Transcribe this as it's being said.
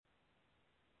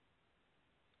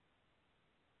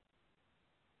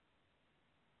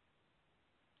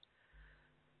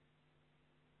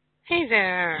Hey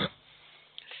there.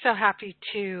 So happy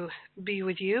to be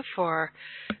with you for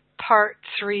part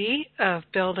 3 of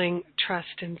Building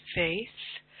Trust and Faith.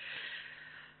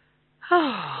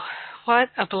 Oh, what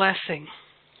a blessing.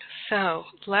 So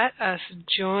let us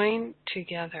join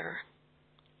together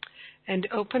and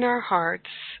open our hearts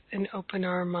and open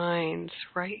our minds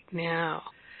right now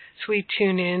as we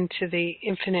tune in to the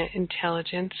infinite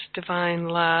intelligence, divine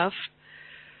love.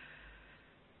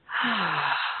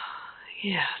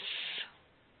 Yes.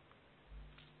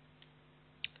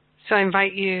 So I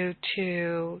invite you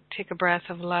to take a breath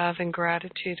of love and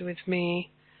gratitude with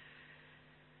me.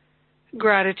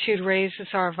 Gratitude raises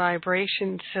our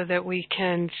vibration so that we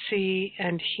can see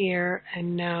and hear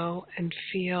and know and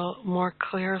feel more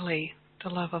clearly the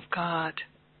love of God.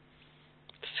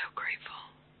 So grateful.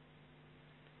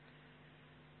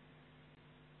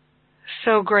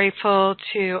 So grateful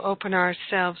to open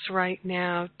ourselves right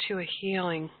now to a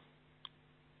healing.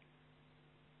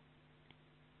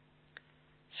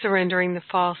 Surrendering the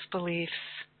false beliefs,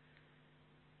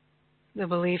 the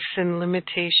beliefs in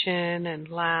limitation and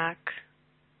lack,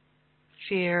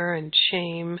 fear and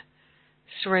shame,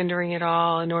 surrendering it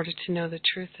all in order to know the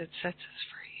truth that sets us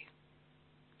free.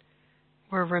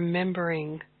 We're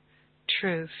remembering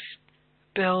truth,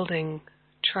 building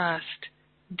trust,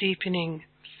 deepening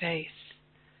faith.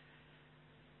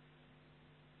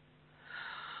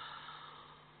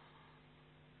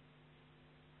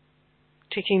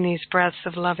 Taking these breaths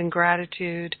of love and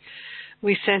gratitude,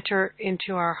 we center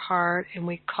into our heart and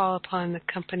we call upon the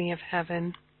company of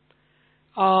heaven,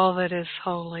 all that is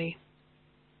holy.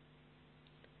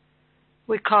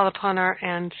 We call upon our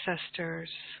ancestors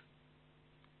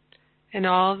and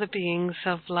all the beings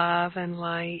of love and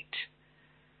light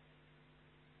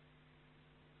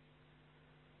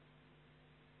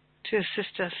to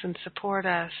assist us and support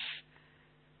us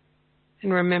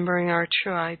in remembering our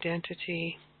true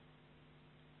identity.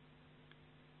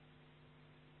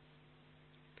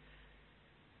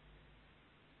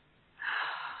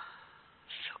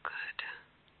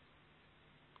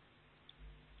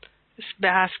 Just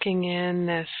basking in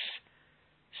this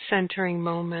centering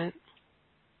moment.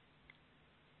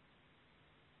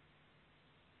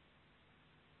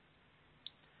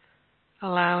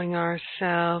 Allowing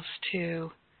ourselves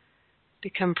to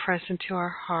become present to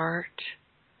our heart,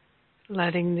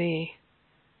 letting the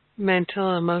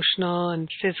mental, emotional, and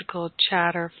physical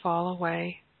chatter fall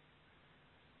away.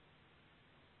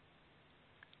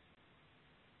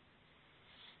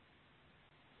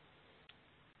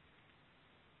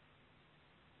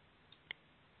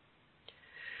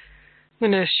 I'm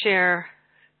going to share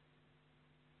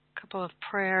a couple of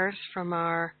prayers from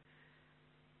our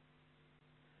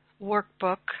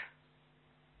workbook.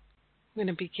 I'm going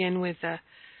to begin with a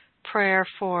prayer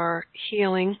for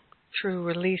healing through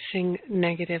releasing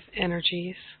negative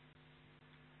energies.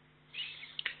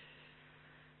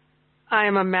 I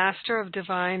am a master of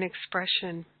divine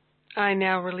expression. I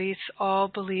now release all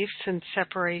beliefs in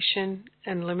separation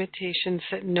and limitations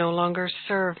that no longer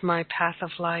serve my path of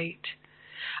light.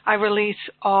 I release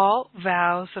all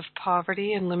vows of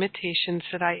poverty and limitations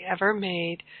that I ever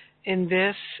made in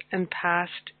this and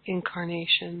past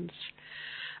incarnations.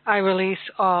 I release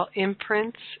all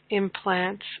imprints,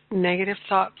 implants, negative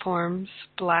thought forms,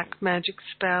 black magic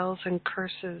spells and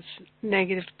curses,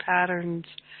 negative patterns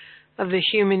of the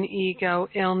human ego,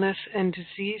 illness and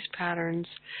disease patterns,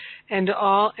 and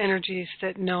all energies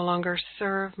that no longer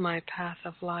serve my path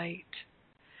of light.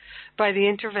 By the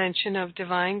intervention of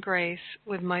divine grace,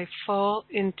 with my full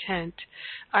intent,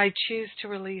 I choose to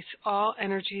release all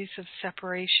energies of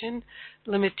separation,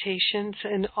 limitations,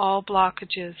 and all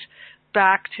blockages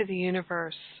back to the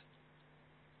universe.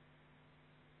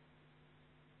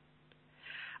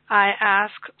 I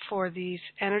ask for these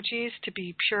energies to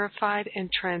be purified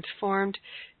and transformed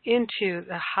into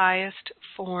the highest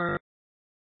form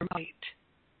of light.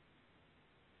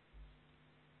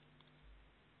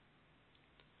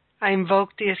 I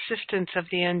invoke the assistance of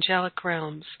the angelic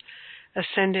realms,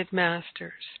 ascended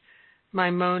masters,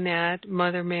 my monad,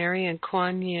 Mother Mary, and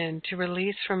Kuan Yin to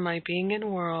release from my being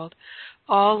and world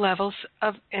all levels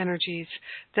of energies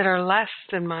that are less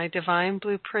than my divine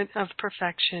blueprint of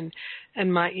perfection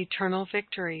and my eternal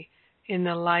victory in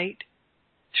the light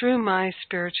through my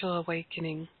spiritual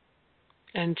awakening.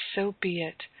 And so be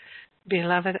it.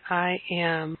 Beloved, I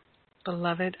am.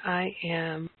 Beloved, I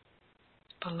am.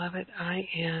 Beloved, I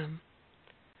am.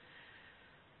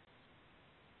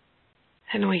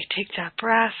 And we take that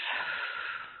breath.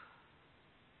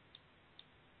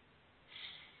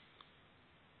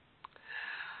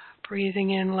 Breathing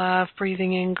in love,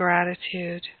 breathing in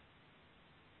gratitude.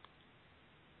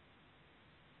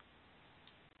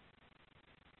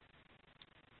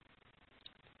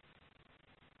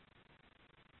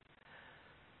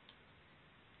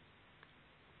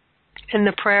 And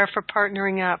the prayer for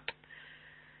partnering up.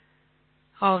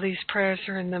 All these prayers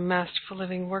are in the Masterful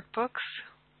Living workbooks.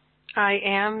 I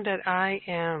am that I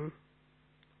am.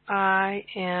 I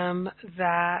am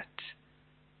that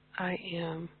I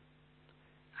am.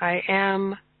 I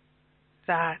am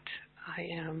that I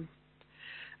am.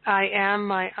 I am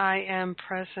my I am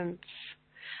presence.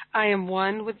 I am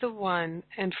one with the one,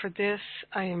 and for this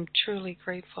I am truly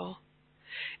grateful.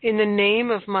 In the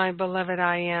name of my beloved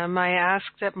I am, I ask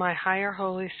that my higher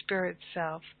Holy Spirit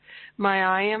self, my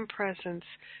I am presence,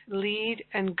 lead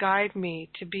and guide me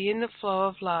to be in the flow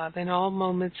of love in all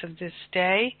moments of this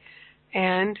day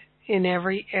and in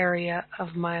every area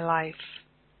of my life.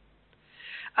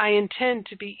 I intend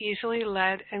to be easily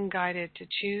led and guided to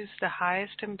choose the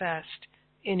highest and best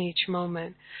in each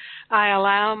moment. I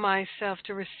allow myself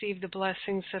to receive the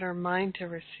blessings that are mine to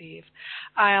receive.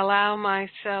 I allow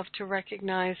myself to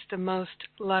recognize the most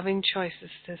loving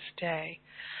choices this day.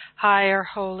 Higher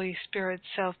Holy Spirit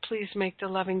self, please make the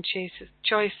loving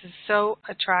choices so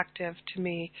attractive to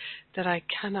me that I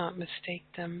cannot mistake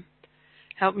them.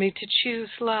 Help me to choose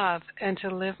love and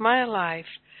to live my life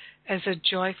as a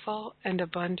joyful and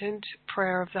abundant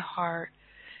prayer of the heart.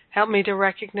 Help me to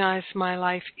recognize my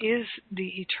life is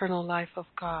the eternal life of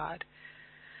God.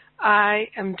 I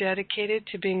am dedicated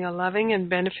to being a loving and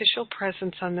beneficial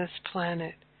presence on this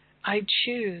planet. I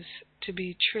choose to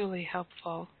be truly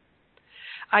helpful.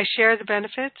 I share the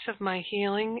benefits of my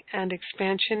healing and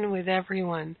expansion with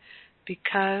everyone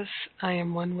because I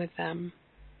am one with them.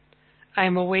 I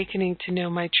am awakening to know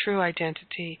my true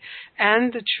identity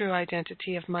and the true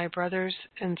identity of my brothers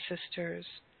and sisters.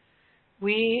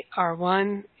 We are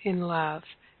one in love,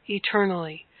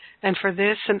 eternally, and for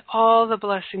this and all the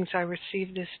blessings I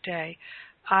receive this day,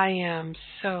 I am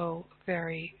so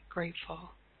very grateful.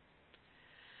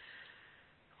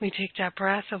 We take that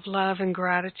breath of love and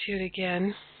gratitude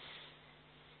again.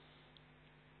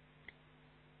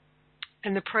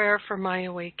 And the prayer for my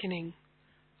awakening,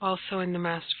 also in the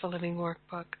Masterful Living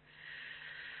workbook.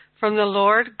 From the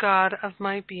Lord God of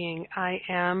my being, I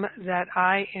am that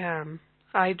I am.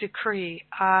 I decree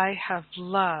I have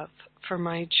love for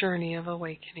my journey of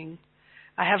awakening.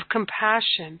 I have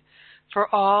compassion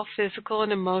for all physical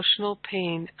and emotional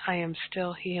pain I am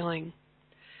still healing.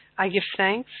 I give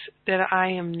thanks that I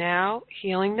am now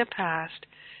healing the past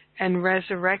and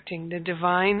resurrecting the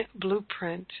divine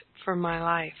blueprint for my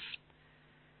life.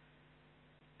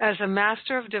 As a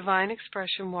master of divine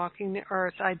expression walking the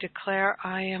earth, I declare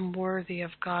I am worthy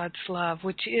of God's love,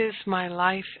 which is my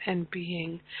life and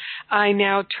being. I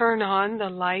now turn on the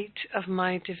light of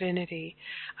my divinity.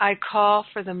 I call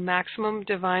for the maximum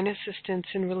divine assistance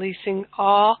in releasing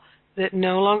all that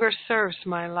no longer serves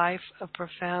my life of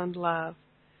profound love.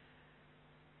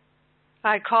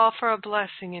 I call for a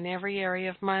blessing in every area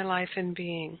of my life and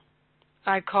being.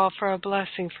 I call for a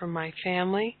blessing for my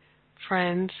family,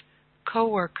 friends,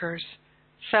 co-workers,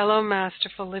 fellow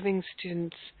Masterful Living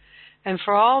students, and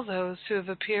for all those who have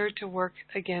appeared to work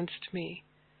against me,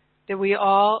 that we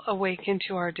all awaken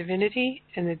to our divinity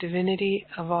and the divinity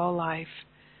of all life.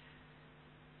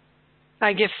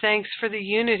 I give thanks for the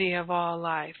unity of all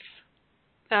life.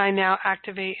 I now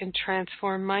activate and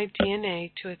transform my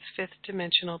DNA to its fifth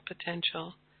dimensional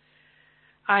potential.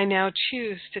 I now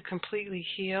choose to completely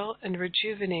heal and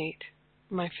rejuvenate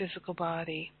my physical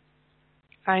body.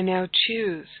 I now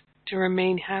choose to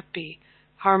remain happy,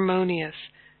 harmonious,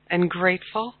 and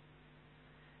grateful,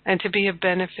 and to be a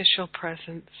beneficial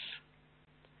presence.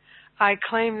 I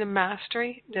claim the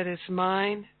mastery that is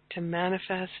mine to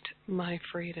manifest my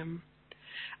freedom.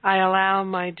 I allow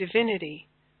my divinity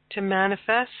to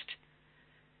manifest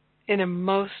in a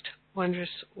most wondrous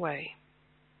way.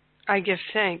 I give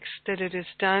thanks that it is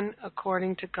done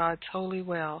according to God's holy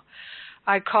will.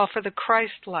 I call for the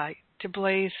Christ light to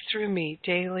blaze through me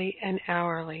daily and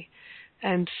hourly.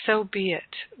 And so be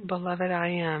it, beloved I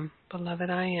am, beloved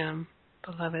I am,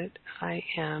 beloved I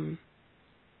am.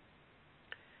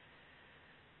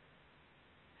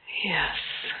 Yes.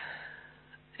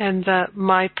 And the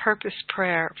My Purpose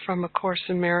prayer from A Course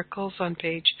in Miracles on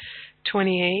page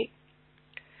 28.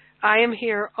 I am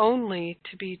here only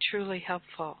to be truly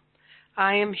helpful.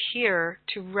 I am here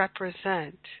to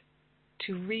represent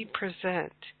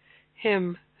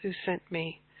Him who sent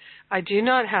me. I do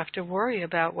not have to worry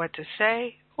about what to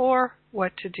say or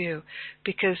what to do,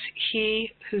 because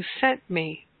He who sent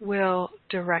me will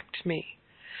direct me.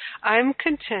 I am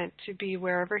content to be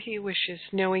wherever He wishes,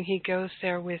 knowing He goes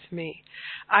there with me.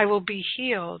 I will be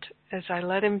healed as I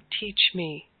let Him teach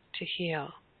me to heal.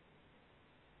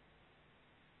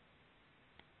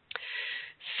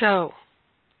 So,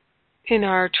 in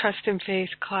our Trust and Faith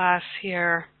class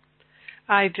here,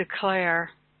 I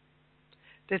declare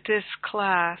that this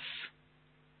class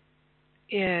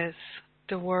is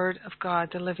the Word of God,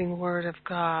 the living Word of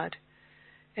God.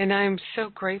 And I am so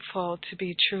grateful to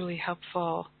be truly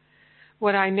helpful.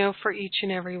 What I know for each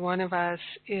and every one of us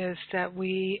is that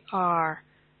we are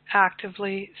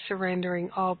actively surrendering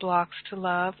all blocks to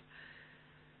love,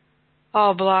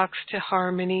 all blocks to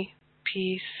harmony,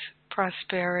 peace,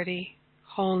 prosperity,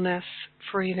 wholeness,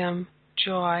 freedom,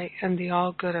 joy, and the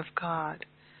all good of God.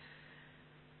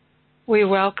 We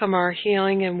welcome our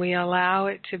healing and we allow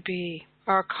it to be.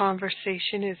 Our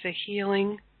conversation is a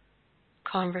healing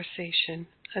conversation,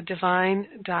 a divine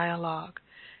dialogue,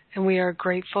 and we are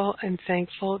grateful and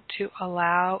thankful to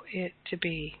allow it to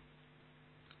be.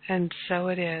 And so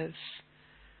it is.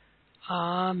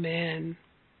 Amen.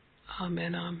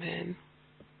 Amen, amen.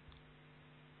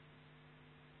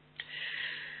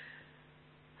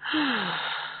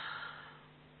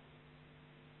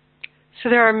 So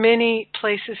there are many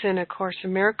places in A Course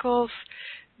in Miracles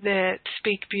that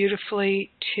speak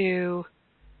beautifully to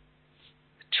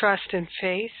trust and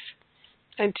faith,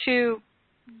 and two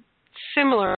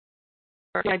similar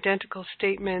identical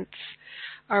statements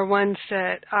are ones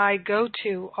that I go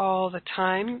to all the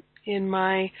time in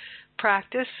my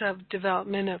practice of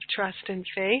development of trust and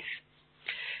faith.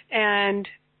 And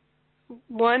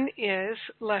one is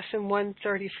lesson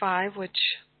 135, which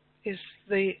is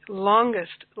the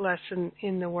longest lesson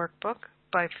in the workbook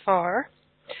by far.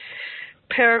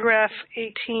 Paragraph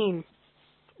 18,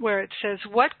 where it says,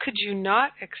 "What could you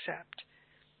not accept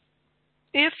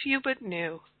if you but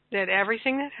knew that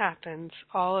everything that happens,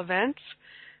 all events,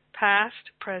 past,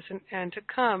 present, and to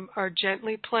come, are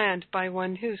gently planned by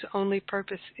one whose only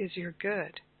purpose is your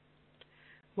good?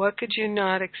 What could you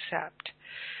not accept?"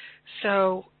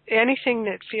 So anything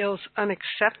that feels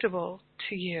unacceptable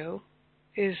to you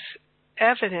is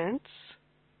evidence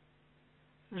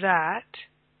that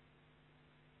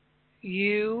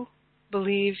you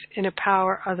believe in a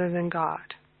power other than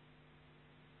God.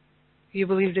 You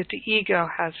believe that the ego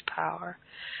has power.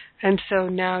 And so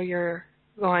now you're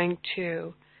going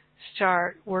to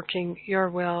start working your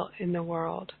will in the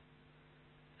world,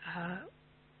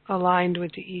 aligned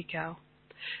with the ego.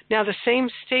 Now, the same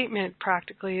statement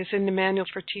practically is in the Manual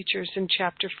for Teachers in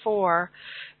Chapter 4.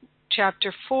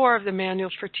 Chapter 4 of the Manual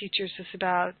for Teachers is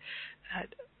about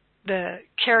the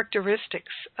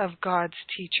characteristics of God's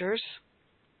teachers.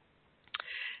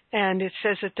 And it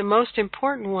says that the most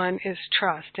important one is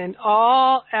trust, and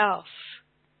all else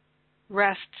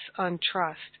rests on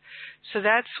trust. So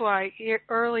that's why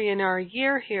early in our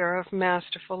year here of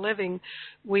Masterful Living,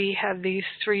 we have these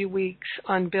 3 weeks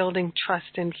on building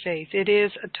trust and faith. It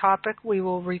is a topic we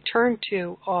will return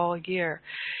to all year.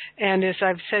 And as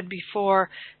I've said before,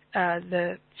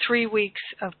 the 3 weeks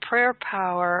of prayer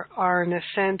power are in a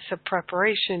sense a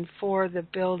preparation for the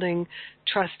building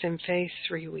trust and faith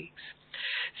 3 weeks.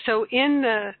 So in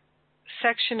the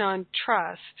section on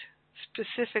trust,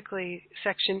 specifically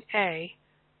section A,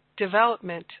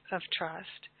 development of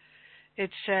trust,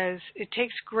 it says, "It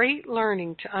takes great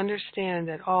learning to understand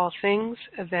that all things,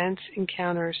 events,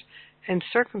 encounters, and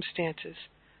circumstances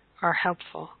are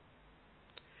helpful."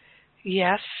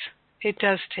 Yes, it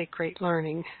does take great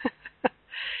learning.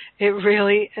 It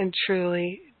really and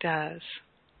truly does.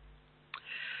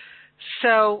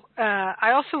 So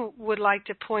I also would like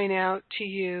to point out to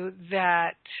you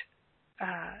that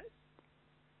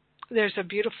there's a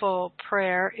beautiful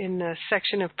prayer in the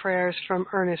section of prayers from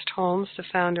Ernest Holmes, the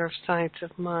founder of Science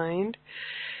of Mind.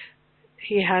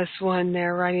 He has one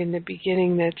there right in the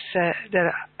beginning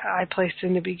that I placed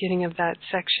in the beginning of that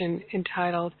section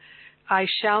entitled, "I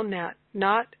shall not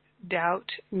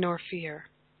doubt nor fear.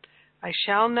 I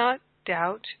shall not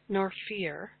doubt nor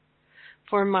fear,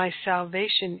 for my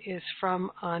salvation is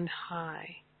from on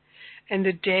high, and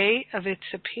the day of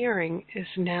its appearing is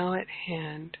now at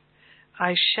hand.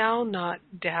 I shall not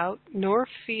doubt nor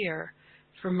fear,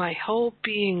 for my whole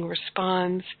being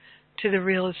responds to the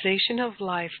realization of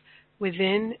life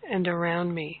within and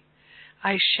around me.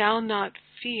 I shall not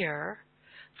fear,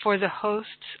 for the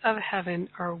hosts of heaven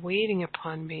are waiting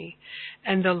upon me,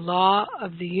 and the law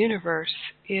of the universe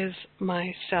is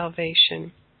my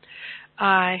salvation.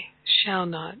 I shall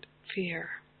not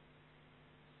fear."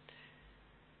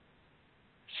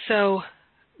 So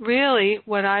really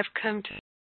what I've come to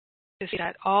is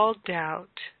that all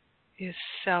doubt is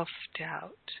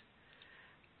self-doubt.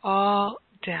 All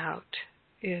doubt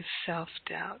is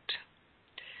self-doubt.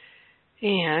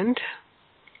 And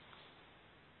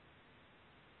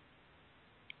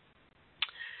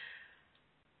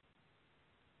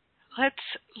let's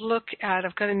look at,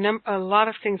 I've got a lot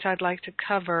of things I'd like to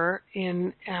cover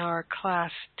in our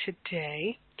class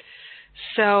today.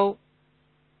 So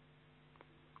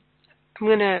I'm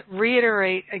going to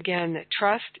reiterate again that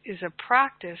trust is a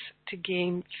practice to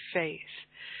gain faith.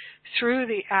 Through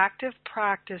the active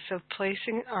practice of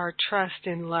placing our trust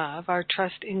in love, our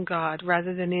trust in God,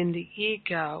 rather than in the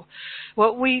ego,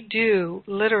 what we do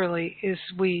literally is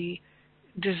we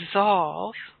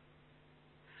dissolve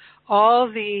all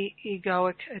the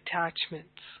egoic attachments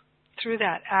through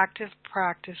that active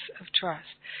practice of trust.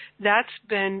 That's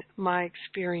been my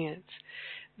experience,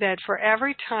 that for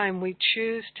every time we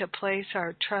choose to place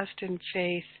our trust and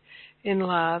faith in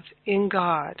love, in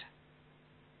God,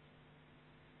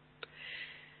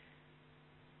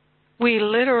 we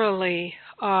literally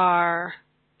are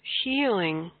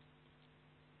healing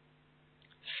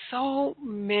so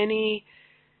many,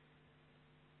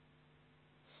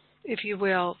 if you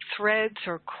will, threads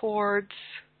or cords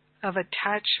of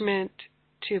attachment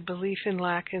to belief in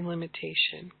lack and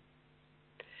limitation.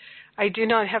 I do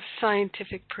not have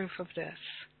scientific proof of this,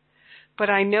 but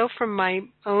I know from my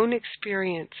own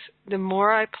experience, the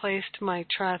more I placed my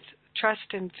trust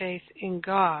and faith in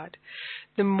God,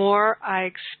 the more I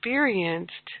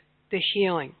experienced the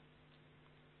healing.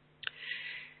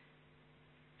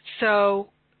 So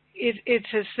it's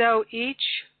as though each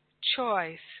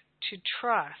choice to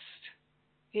trust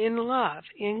in love,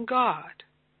 in God,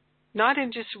 not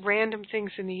in just random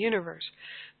things in the universe,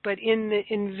 but in the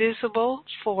invisible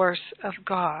force of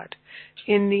God,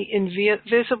 in the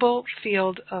invisible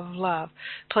field of love,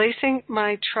 placing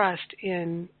my trust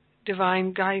in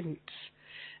divine guidance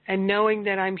and knowing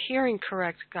that I'm hearing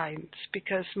correct guidance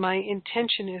because my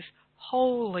intention is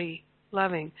wholly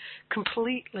loving,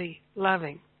 completely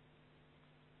loving.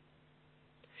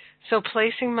 So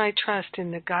placing my trust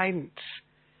in the guidance,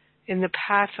 in the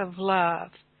path of love,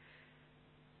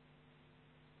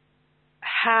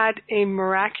 had a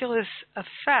miraculous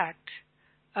effect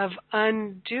of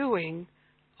undoing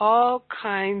all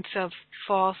kinds of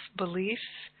false beliefs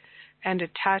and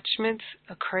attachments,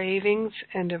 cravings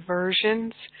and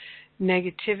aversions,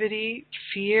 negativity,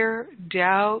 fear,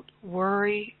 doubt,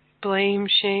 worry, blame,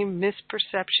 shame,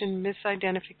 misperception,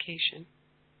 misidentification.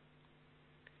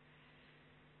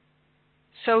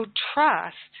 So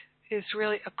trust is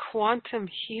really a quantum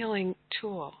healing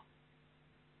tool,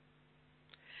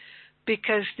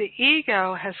 because the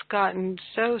ego has gotten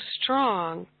so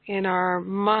strong in our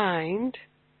mind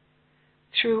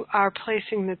through our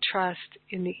placing the trust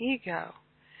in the ego,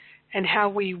 and how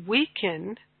we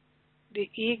weaken the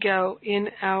ego in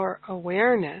our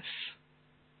awareness,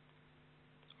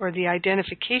 or the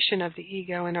identification of the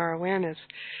ego in our awareness,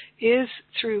 is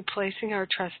through placing our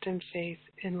trust and faith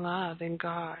in love, in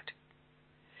God.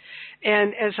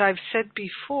 And as I've said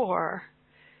before,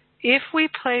 if we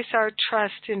place our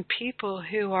trust in people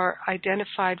who are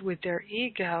identified with their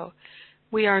ego,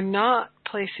 we are not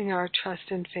placing our trust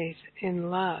and faith in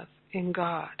love, in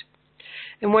God.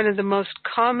 And one of the most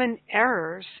common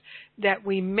errors that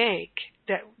we make,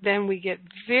 that then we get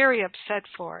very upset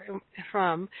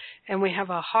from, and we have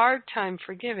a hard time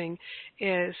forgiving,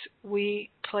 is we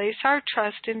place our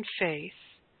trust and faith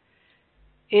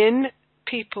in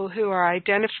people who are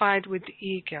identified with the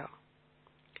ego.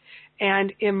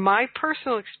 And in my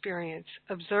personal experience,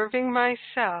 observing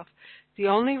myself, the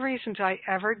only reasons I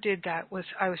ever did that was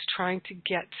I was trying to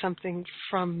get something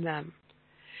from them.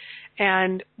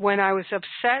 And when I was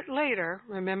upset later,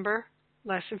 remember,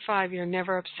 lesson 5, you're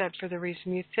never upset for the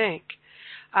reason you think,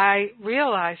 I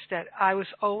realized that I was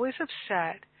always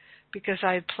upset because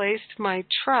I had placed my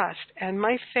trust and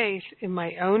my faith in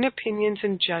my own opinions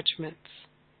and judgments.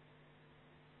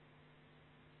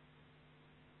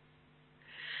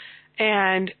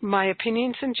 And my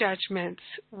opinions and judgments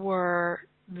were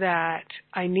that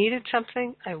I needed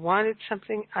something, I wanted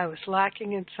something, I was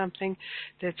lacking in something,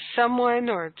 that someone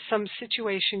or some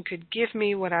situation could give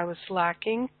me what I was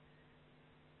lacking.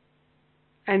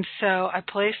 And so I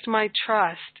placed my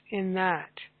trust in that,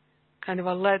 kind of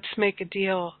a let's make a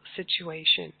deal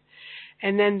situation.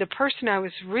 And then the person I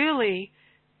was really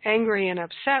angry and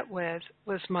upset with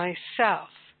was myself.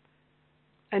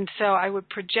 And so I would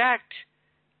project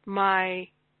my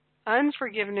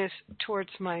unforgiveness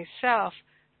towards myself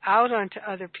out onto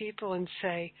other people and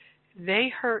say,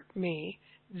 they hurt me,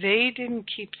 they didn't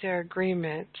keep their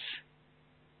agreements,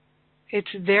 it's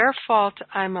their fault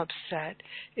I'm upset,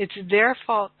 it's their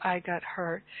fault I got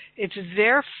hurt, it's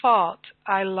their fault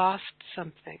I lost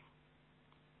something.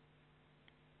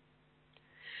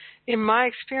 In my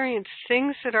experience,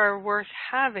 things that are worth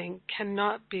having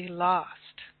cannot be lost.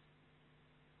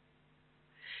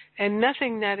 and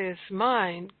nothing that is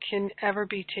mine can ever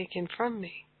be taken from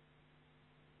me.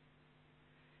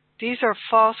 These are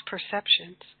false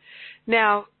perceptions.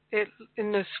 Now,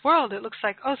 in this world, it looks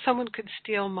like, oh, someone could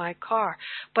steal my car,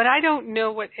 but I don't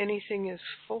know what anything is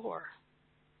for.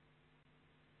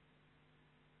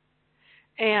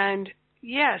 And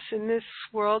yes, in this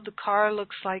world, the car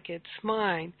looks like it's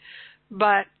mine,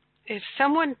 but if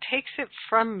someone takes it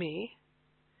from me,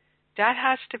 that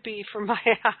has to be for my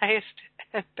highest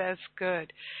and best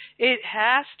good. It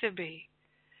has to be.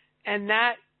 And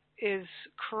that is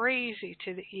crazy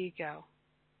to the ego.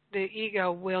 The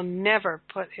ego will never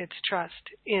put its trust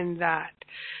in that.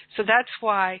 So that's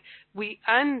why we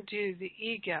undo the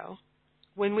ego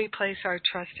when we place our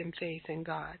trust and faith in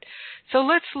God. So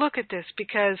let's look at this,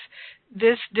 because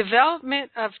this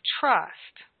development of trust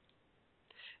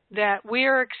that we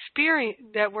are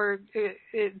experiencing,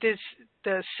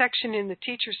 the section in the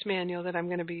teacher's manual that I'm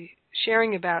going to be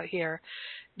sharing about here,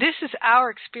 this is our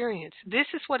experience. This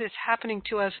is what is happening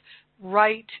to us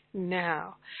right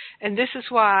now. And this is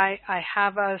why I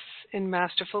have us in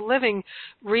Masterful Living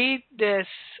read this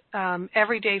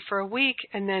every day for a week,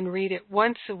 and then read it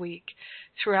once a week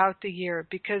throughout the year,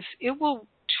 because it will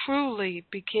truly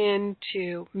begin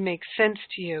to make sense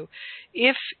to you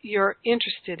if you're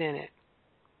interested in it.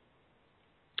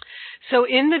 So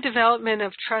in the development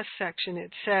of trust section,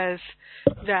 it says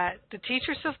that the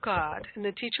teachers of God, and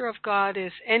the teacher of God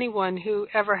is anyone who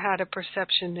ever had a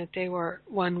perception that they were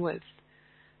one with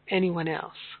anyone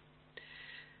else.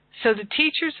 So the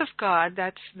teachers of God,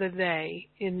 that's the they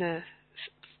in the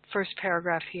first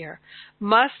paragraph here,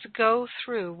 must go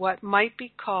through what might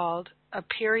be called a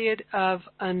period of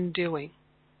undoing.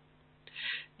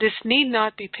 This need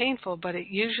not be painful, but it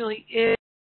usually is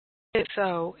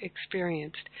so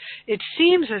experienced. It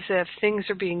seems as if things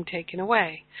are being taken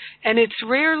away, and it's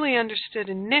rarely understood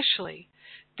initially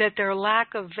that their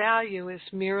lack of value is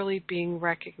merely being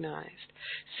recognized.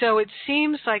 So it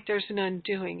seems like there's an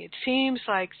undoing. It seems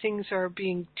like things are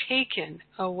being taken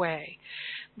away.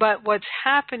 But what's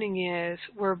happening is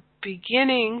we're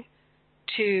beginning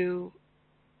to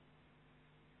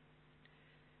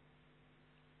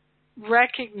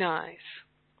recognize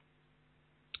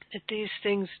that these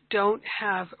things don't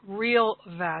have real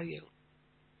value.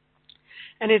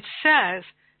 And it says,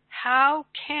 how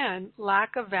can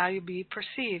lack of value be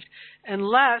perceived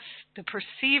unless the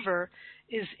perceiver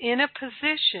is in a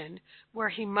position where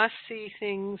he must see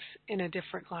things in a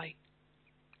different light?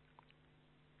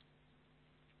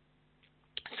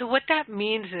 So what that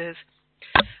means is,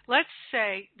 let's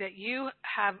say that you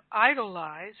have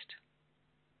idolized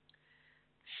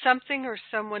something or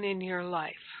someone in your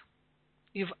life.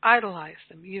 You've idolized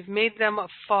them. You've made them a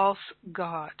false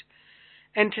god.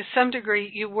 And to some degree,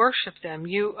 you worship them.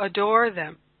 You adore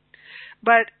them.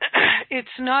 But it's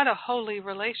not a holy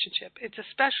relationship. It's a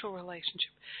special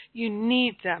relationship. You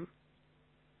need them.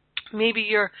 Maybe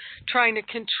you're trying to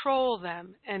control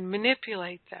them and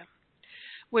manipulate them.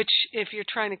 Which, if you're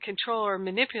trying to control or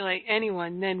manipulate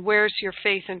anyone, then where's your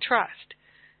faith and trust?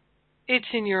 It's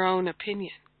in your own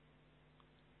opinion.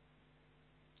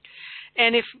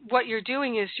 And if what you're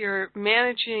doing is you're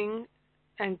managing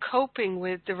and coping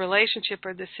with the relationship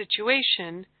or the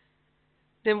situation,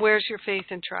 then where's your faith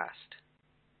and trust?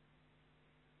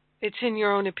 It's in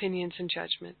your own opinions and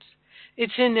judgments.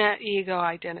 It's in that ego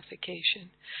identification.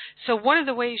 So one of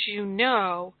the ways you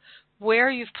know where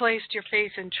you've placed your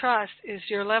faith and trust is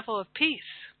your level of peace.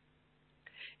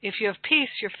 If you have peace,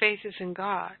 your faith is in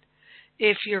God.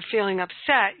 If you're feeling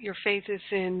upset, your faith is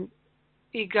in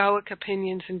egoic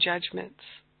opinions and judgments.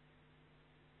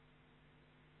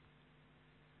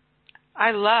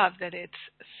 I love that it's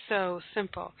so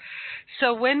simple.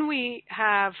 So when we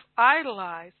have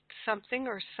idolized something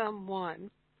or someone,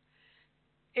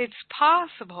 it's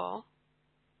possible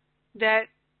that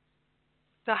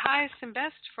the highest and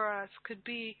best for us could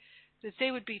be that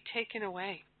they would be taken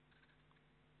away,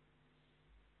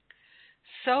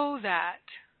 so that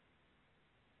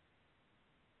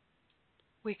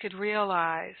we could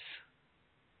realize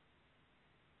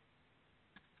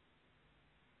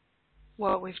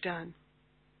what we've done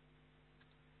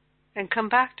and come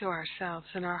back to ourselves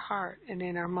in our heart and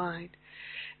in our mind.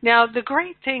 Now, the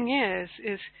great thing is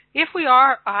if we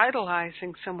are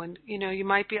idolizing someone, you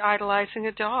might be idolizing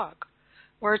a dog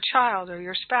or a child or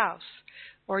your spouse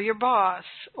or your boss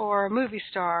or a movie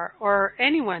star or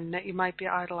anyone that you might be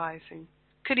idolizing.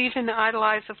 Could even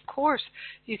idolize, of course,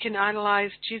 you can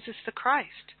idolize Jesus the Christ.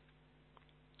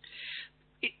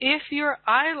 If you're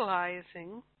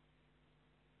idolizing,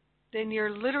 then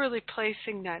you're literally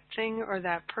placing that thing or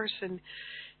that person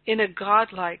in a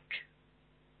godlike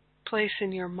place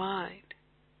in your mind.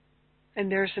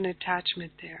 and there's an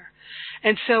attachment there.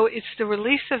 And so it's the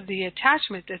release of the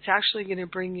attachment that's actually going to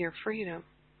bring your freedom.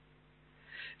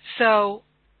 So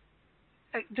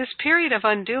this period of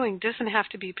undoing doesn't have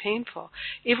to be painful.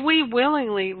 If we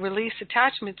willingly release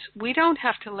attachments, we don't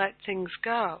have to let things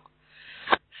go.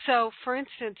 So, for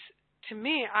instance, to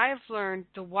me, I've learned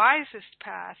the wisest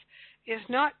path is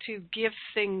not to give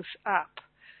things up.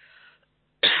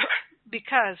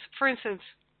 Because, for instance,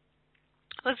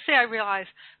 let's say I realize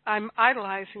I'm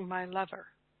idolizing my lover.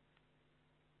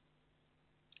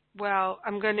 Well,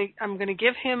 I'm going to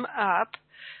give him up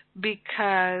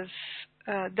because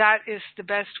that is the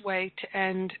best way to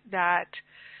end that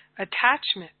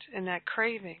attachment and that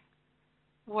craving.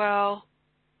 Well,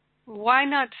 why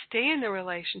not stay in the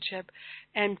relationship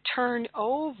and turn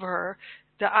over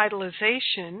the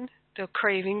idolization, the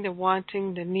craving, the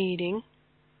wanting, the needing,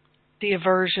 the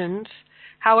aversions,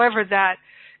 however that,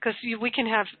 because we can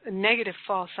have negative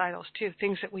false idols too,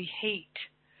 things that we hate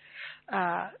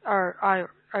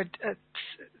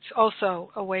it's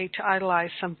also a way to idolize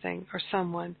something or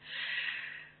someone.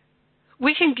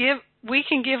 We can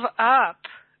give up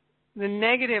the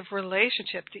negative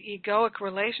relationship, the egoic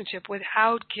relationship,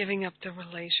 without giving up the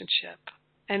relationship.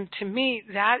 And to me,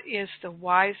 that is the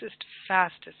wisest,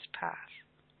 fastest path.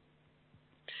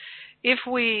 If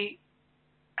we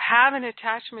have an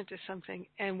attachment to something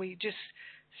and we just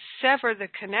sever the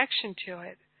connection to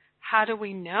it, how do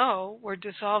we know we're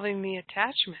dissolving the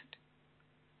attachment?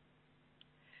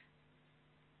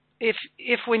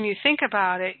 If when you think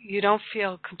about it, you don't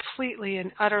feel completely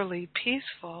and utterly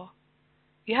peaceful,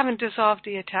 you haven't dissolved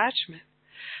the attachment.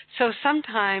 So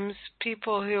sometimes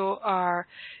people who are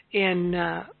in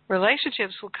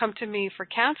relationships will come to me for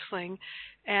counseling,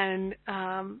 and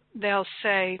they'll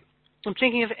say, I'm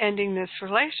thinking of ending this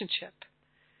relationship.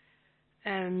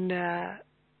 And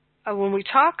when we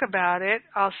talk about it,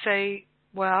 I'll say,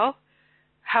 well,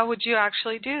 how would you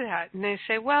actually do that? And they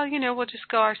say, well, we'll just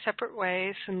go our separate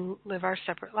ways and live our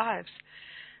separate lives.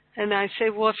 And I say,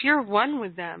 well, if you're one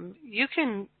with them, you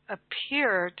can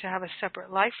appear to have a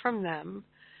separate life from them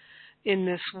in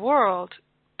this world,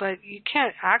 but you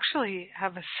can't actually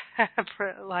have a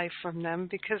separate life from them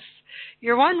because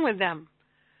you're one with them.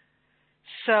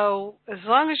 So as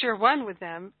long as you're one with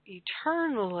them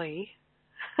eternally,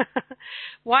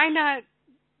 why not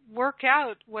work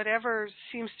out whatever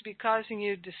seems to be causing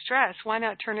you distress? Why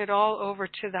not turn it all over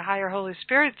to the higher Holy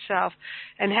Spirit self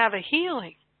and have a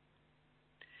healing?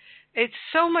 It's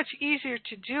so much easier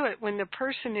to do it when the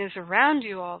person is around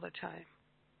you all the time.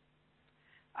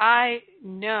 I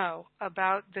know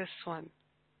about this one.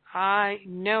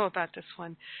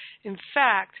 In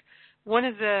fact, one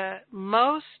of the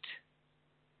most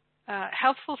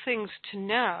helpful things to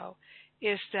know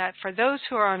is that for those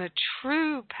who are on a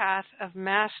true path of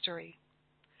mastery,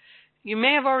 you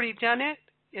may have already done it.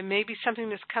 It may be something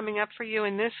that's coming up for you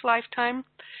in this lifetime,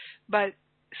 but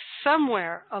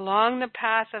somewhere along the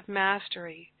path of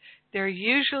mastery, there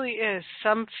usually is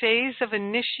some phase of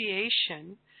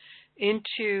initiation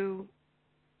into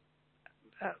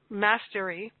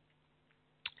mastery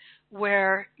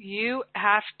where you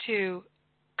have to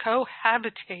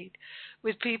cohabitate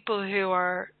with people who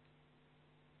are,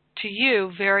 to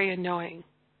you, very annoying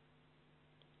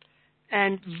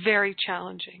and very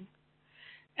challenging,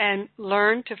 and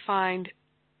learn to find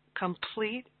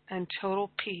complete and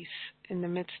total peace in the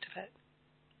midst of it.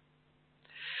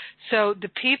 So the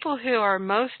people who are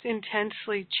most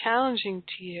intensely challenging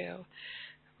to you,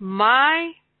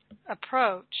 my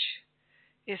approach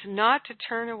is not to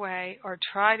turn away or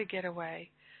try to get away,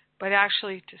 but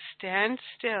actually to stand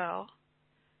still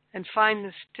and find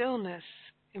the stillness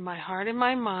in my heart and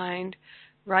my mind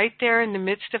right there in the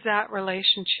midst of that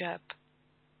relationship,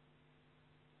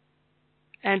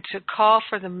 and to call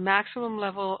for the maximum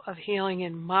level of healing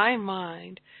in my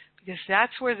mind, because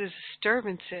that's where the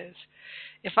disturbance is.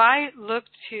 If I look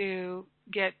to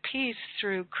get peace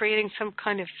through creating some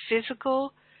kind of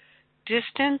physical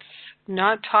distance,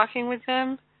 not talking with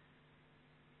them,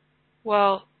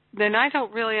 well, then I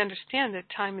don't really understand that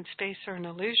time and space are an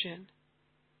illusion.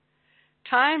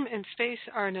 Time and space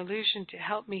are an illusion to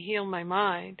help me heal my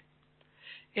mind.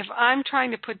 If I'm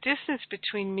trying to put distance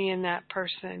between me and that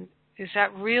person, is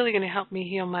that really going to help me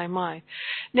heal my mind?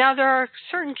 Now, there are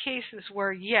certain cases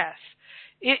where, yes,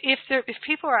 if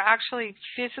people are actually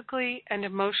physically and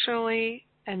emotionally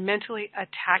and mentally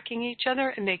attacking each other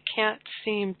and they can't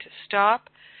seem to stop,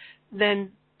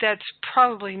 then that's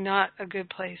probably not a good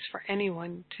place for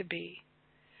anyone to be,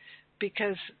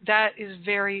 because that is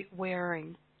very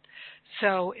wearing.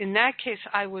 So in that case,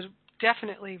 I would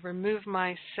definitely remove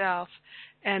myself,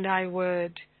 and I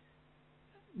would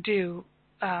do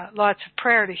lots of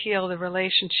prayer to heal the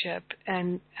relationship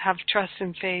and have trust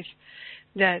and faith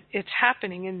that it's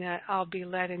happening and that I'll be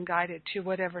led and guided to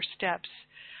whatever steps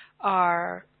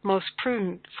are most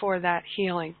prudent for that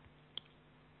healing.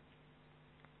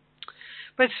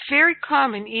 But it's very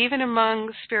common, even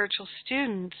among spiritual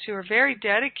students who are very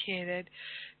dedicated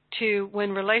to,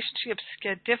 when relationships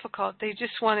get difficult, they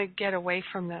just want to get away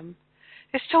from them.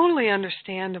 It's totally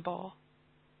understandable.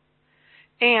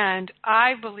 And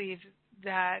I believe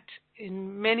that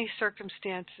in many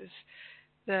circumstances,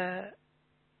 the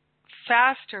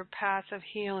faster path of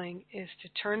healing is to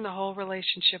turn the whole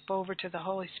relationship over to the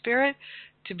Holy Spirit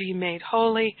to be made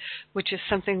holy, which is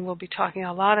something we'll be talking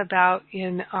a lot about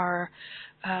in our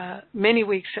many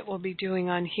weeks that we'll be doing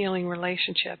on healing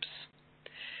relationships.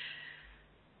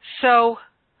 So,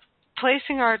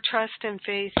 placing our trust and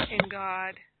faith in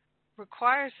God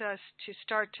requires us to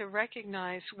start to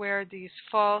recognize where these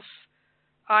false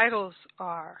idols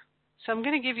are. So I'm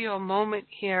going to give you a moment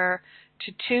here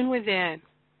to tune within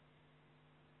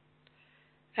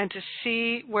and to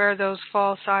see where those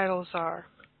false idols are.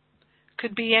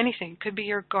 Could be anything. Could be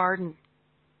your garden.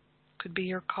 Could be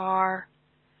your car.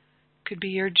 Could be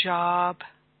your job.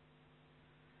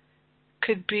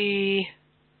 Could be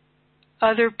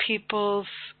other people's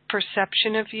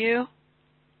perception of you.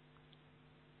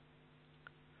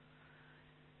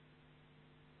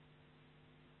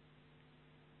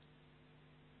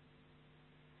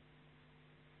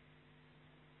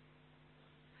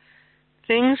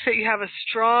 Things that you have a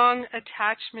strong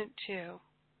attachment to.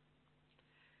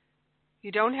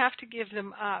 You don't have to give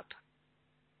them up,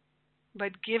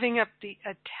 but giving up the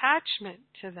attachment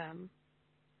to them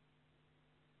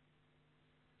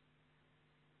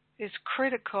is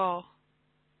critical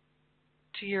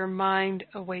to your mind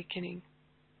awakening.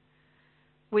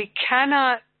 We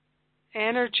cannot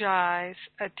energize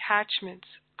attachments,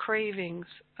 cravings,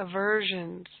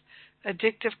 aversions,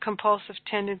 addictive compulsive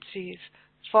tendencies,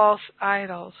 false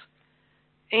idols,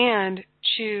 and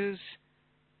choose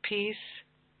peace,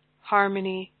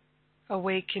 harmony,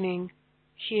 awakening,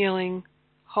 healing,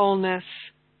 wholeness,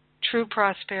 true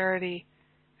prosperity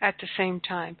at the same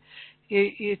time.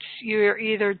 You're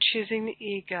either choosing the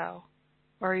ego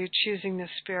or you're choosing the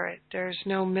spirit. There's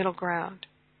no middle ground.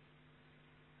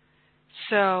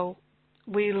 So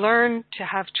we learn to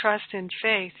have trust and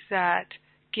faith that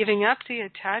giving up the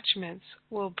attachments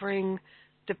will bring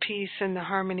the peace and the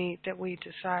harmony that we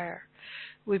desire.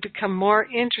 We become more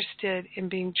interested in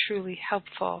being truly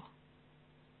helpful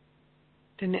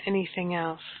than anything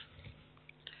else.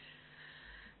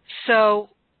 So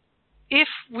if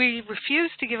we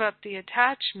refuse to give up the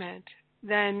attachment,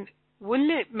 then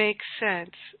wouldn't it make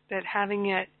sense that having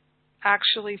it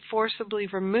actually forcibly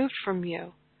removed from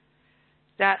you,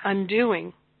 that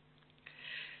undoing,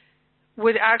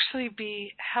 would actually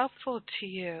be helpful to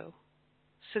you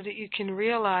so that you can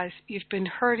realize you've been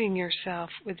hurting yourself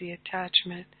with the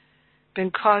attachment,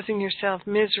 been causing yourself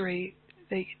misery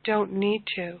that you don't need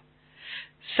to.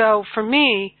 So for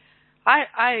me,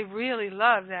 I really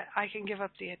love that I can give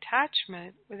up the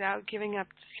attachment without giving up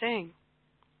the thing.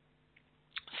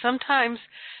 Sometimes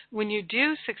when you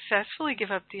do successfully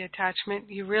give up the attachment,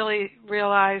 you really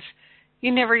realize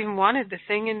you never even wanted the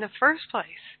thing in the first place.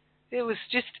 It was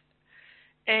just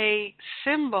a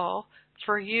symbol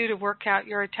for you to work out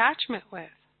your attachment with.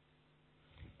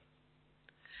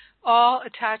 All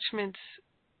attachments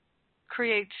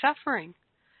create suffering,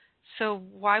 so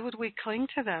why would we cling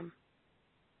to them?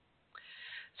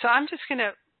 So I'm just going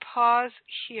to pause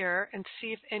here and see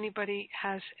if anybody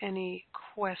has any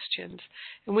questions.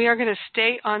 And we are going to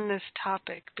stay on this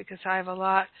topic because I have a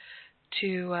lot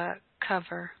to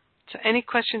cover. So any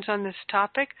questions on this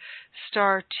topic?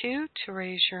 *2 to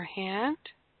raise your hand.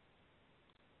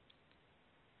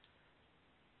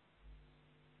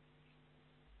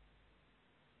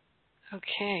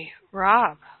 Okay,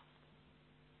 Rob.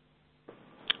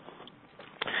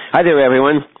 Hi there,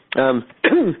 everyone.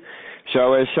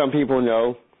 So as some people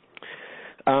know,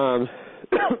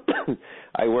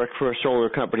 I work for a solar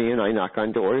company and I knock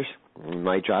on doors.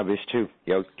 My job is to,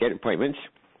 get appointments.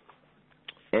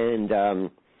 And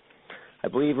I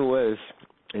believe it was,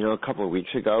 a couple of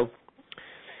weeks ago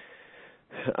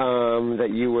that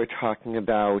you were talking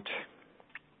about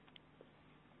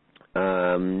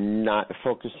not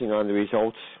focusing on the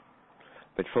results,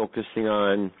 but focusing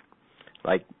on,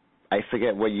 like, I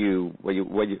forget what you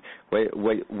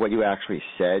actually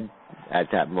said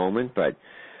at that moment, but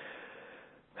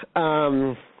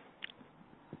I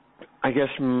guess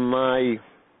my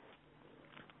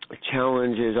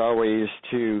challenge is always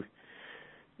to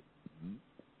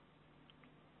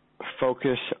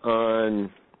focus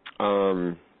on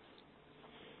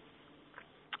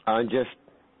on just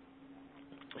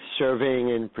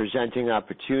serving and presenting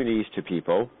opportunities to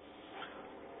people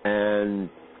and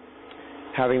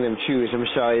having them choose. I'm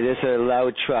sorry, there's a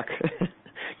loud truck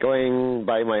going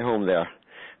by my home there.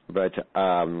 But,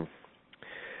 and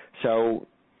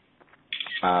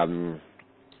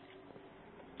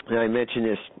I mentioned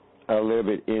this a little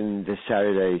bit in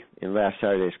last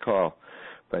Saturday's call.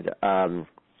 But, so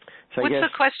what's the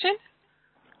question?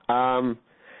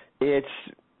 It's,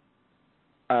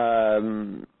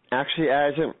 actually,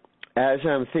 as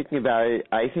I'm thinking about it,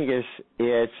 I think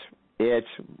it's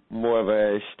more of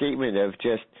a statement of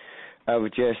just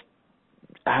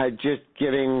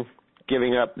giving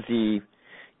up the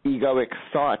egoic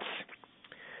thoughts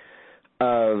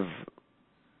of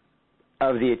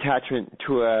the attachment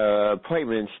to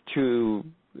appointments to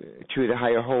the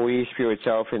higher Holy Spirit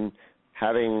self, and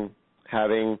having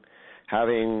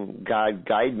God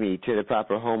guide me to the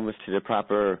proper homes, to the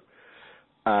proper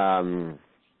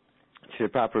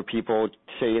people,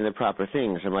 saying the proper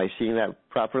things. Am I seeing that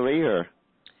properly, or?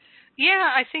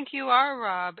 Yeah, I think you are,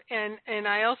 Rob. And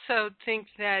I also think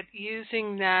that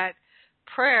using that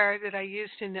prayer that I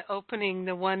used in the opening,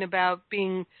 the one about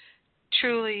being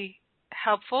truly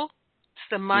helpful, it's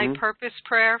the My Purpose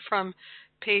prayer from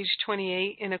page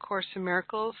 28 in A Course in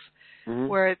Miracles,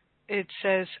 where it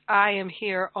says, I am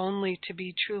here only to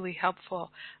be truly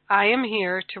helpful. I am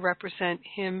here to represent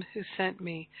Him who sent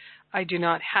me. I do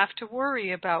not have to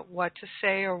worry about what to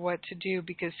say or what to do,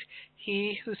 because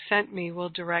He who sent me will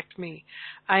direct me.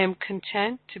 I am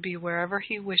content to be wherever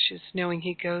He wishes, knowing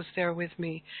He goes there with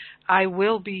me. I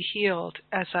will be healed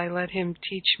as I let Him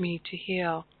teach me to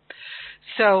heal.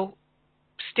 So,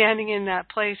 standing in that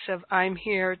place of I'm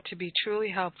here to be truly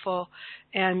helpful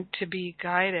and to be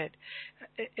guided.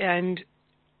 And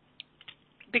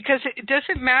because it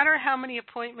doesn't matter how many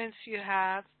appointments you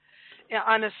have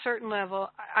on a certain level.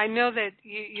 I know that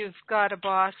you've got a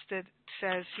boss that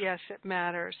says, yes, it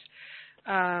matters.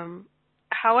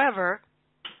 However,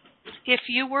 if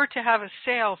you were to have a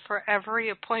sale for every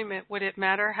appointment, would it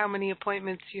matter how many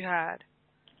appointments you had?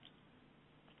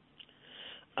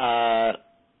 No.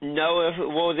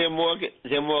 Well, they're more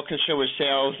concerned with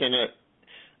sales than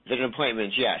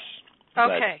appointments. Yes.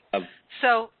 Okay. But,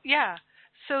 So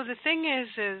the thing is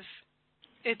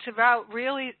it's about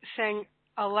really saying,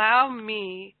 allow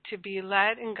me to be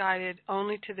led and guided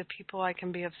only to the people I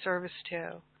can be of service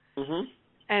to,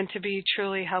 and to be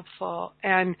truly helpful,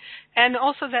 and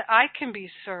also that I can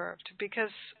be served,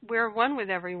 because we're one with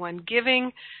everyone.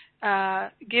 Giving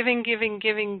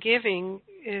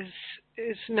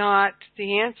is not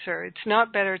the answer. It's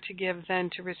not better to give than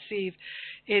to receive.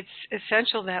 It's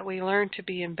essential that we learn to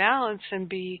be in balance and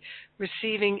be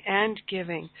receiving and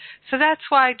giving. So that's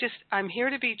why I'm here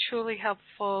to be truly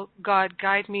helpful. God,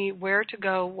 guide me where to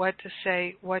go, what to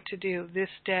say, what to do this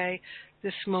day,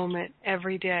 this moment,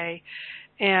 every day.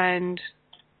 And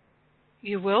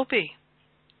you will be.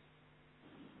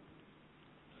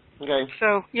 Okay.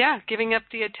 So, giving up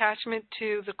the attachment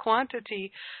to the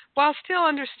quantity while still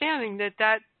understanding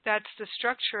that's the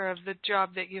structure of the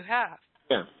job that you have.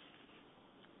 Yeah.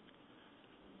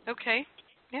 Okay.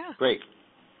 Yeah. Great.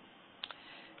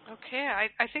 Okay.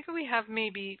 I think we have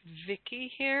maybe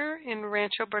Vicky here in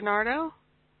Rancho Bernardo.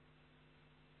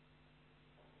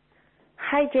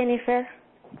 Hi, Jennifer.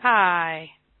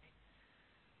 Hi.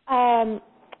 I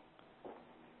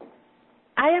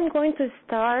am going to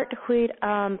start with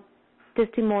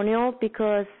testimonial,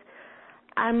 because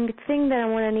I'm thinking that I'm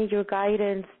going to need your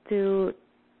guidance to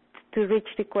reach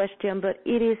the question, but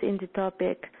it is in the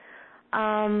topic.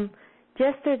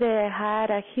 Yesterday I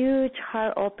had a huge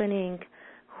heart opening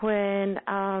when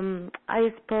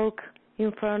I spoke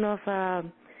in front of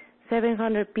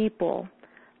 700 people,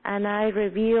 and I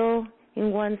revealed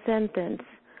in one sentence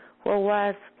what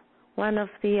was one of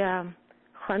the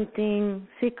haunting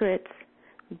secrets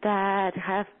that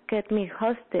have kept me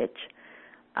hostage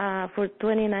for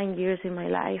 29 years in my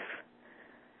life.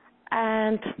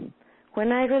 And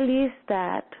when I released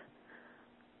that,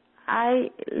 I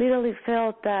literally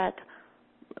felt that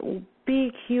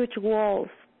big, huge walls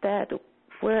that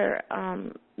were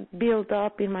built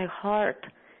up in my heart,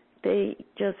 they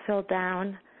just fell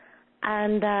down.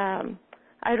 And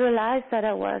I realized that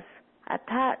I was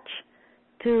attached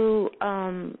to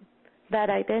that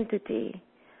identity.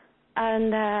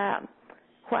 And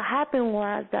what happened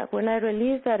was that when I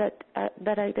released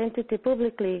that identity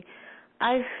publicly,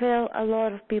 I felt a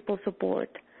lot of people's support.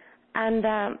 And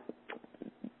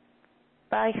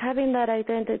by having that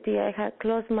identity, I had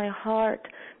closed my heart,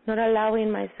 not allowing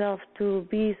myself to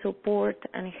be support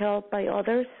and helped by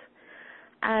others.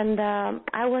 And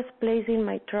I was placing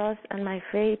my trust and my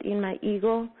faith in my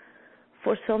ego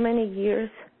for so many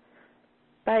years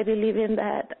by believing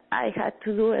that I had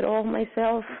to do it all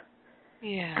myself.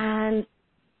 Yeah. And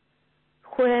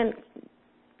when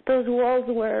those walls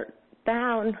were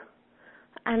down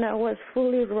and I was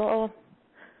fully raw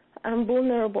and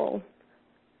vulnerable,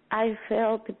 I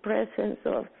felt the presence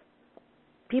of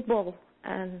people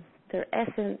and their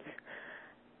essence.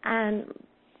 And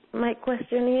my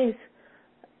question is,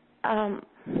 how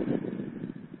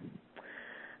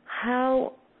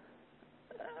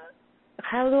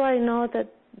do I know that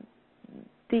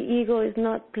the ego is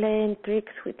not playing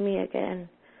tricks with me again?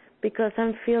 Because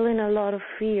I'm feeling a lot of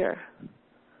fear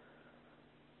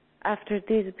after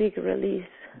this big release.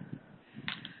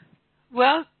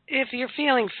 Well, if you're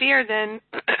feeling fear, then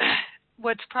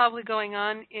what's probably going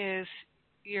on is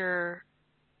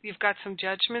you've got some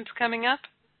judgments coming up.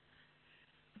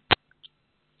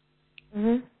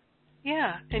 Mhm.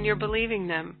 Yeah, and you're believing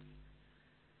them.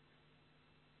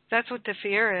 That's what the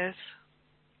fear is.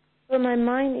 Well, my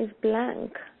mind is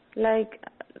blank. Like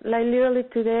literally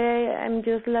today, I'm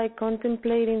just like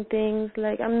contemplating things.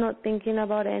 Like I'm not thinking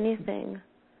about anything.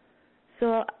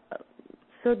 So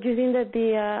do you think that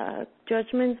the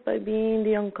judgments by being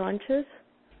the unconscious?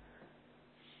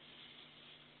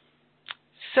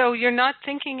 So you're not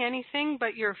thinking anything,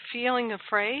 but you're feeling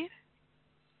afraid?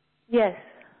 Yes.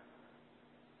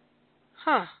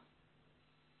 Huh.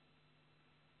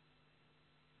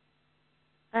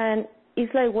 And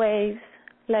it's like waves.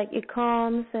 Like it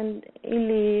comes and it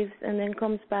leaves and then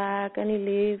comes back and it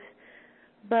leaves.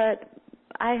 But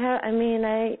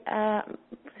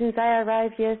since I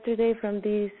arrived yesterday from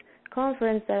this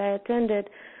conference that I attended,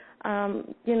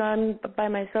 I'm by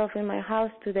myself in my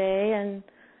house today and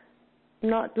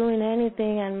not doing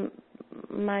anything, and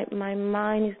my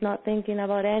mind is not thinking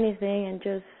about anything and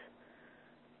just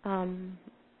on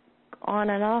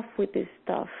and off with this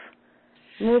stuff,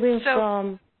 moving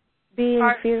from being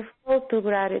fearful to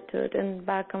gratitude and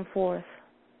back and forth.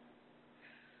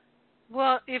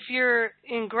 Well, if you're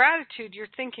in gratitude, you're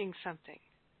thinking something.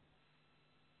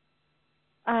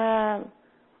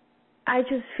 I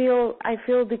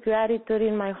feel the gratitude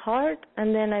in my heart,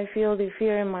 and then I feel the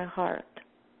fear in my heart.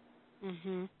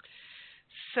 Mhm.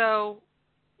 So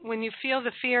when you feel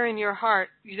the fear in your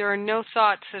heart, there are no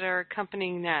thoughts that are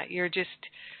accompanying that. You're just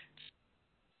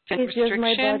it's just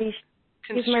my body.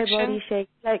 It's my body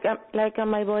shakes, like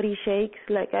my body shakes,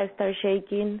 like I start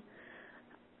shaking,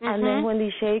 and then when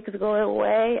the shakes go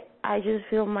away, I just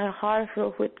feel my heart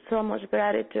filled with so much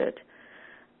gratitude,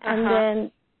 and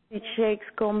then the shakes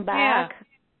come back.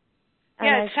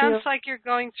 Yeah, it sounds like you're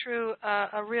going through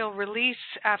a real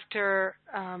release after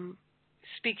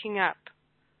speaking up.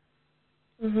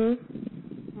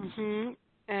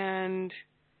 And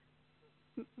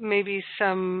maybe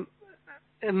some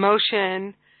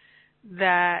emotion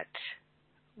that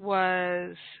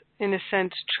was, in a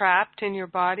sense, trapped in your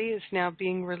body is now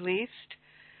being released.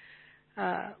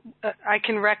 I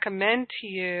can recommend to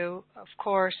you, of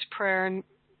course,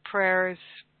 prayer is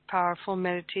powerful,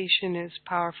 meditation is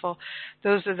powerful.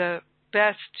 Those are the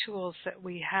best tools that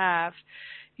we have.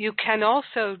 You can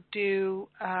also do,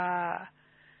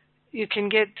 you can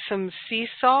get some sea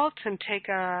salt and take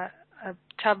a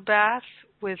tub bath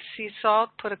with sea salt,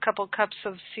 put a couple cups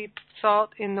of sea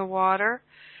salt in the water,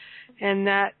 and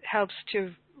that helps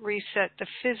to reset the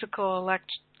physical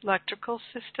electrical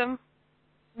system.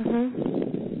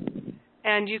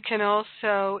 And you can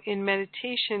also, in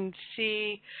meditation,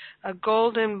 see a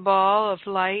golden ball of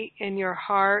light in your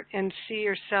heart and see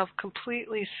yourself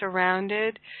completely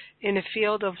surrounded in a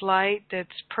field of light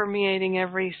that's permeating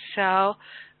every cell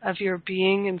of your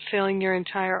being and filling your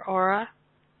entire aura.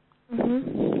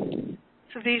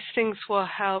 So these things will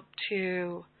help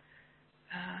to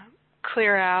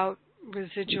clear out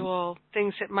residual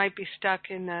things that might be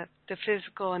stuck in the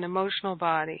physical and emotional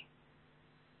body.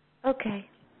 Okay.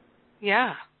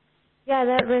 Yeah. Yeah,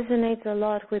 that resonates a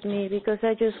lot with me because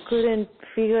I just couldn't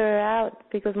figure it out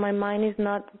because my mind is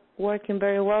not working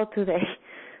very well today.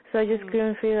 So I just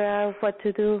couldn't figure out what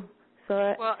to do.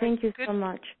 So thank you so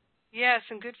much. Yes,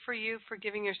 and good for you for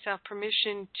giving yourself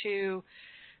permission to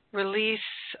release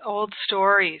old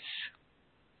stories.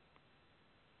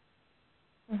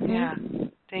 Yeah.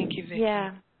 Thank you, Vicki.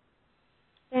 Yeah.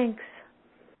 Thanks.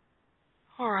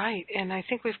 All right, and I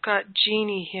think we've got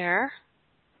Jeannie here.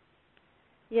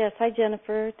 Yes, hi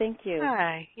Jennifer, thank you.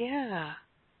 Hi, yeah.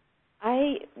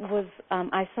 I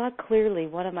saw clearly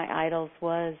one of my idols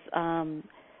was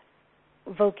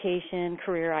vocation,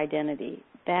 career identity.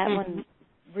 That one's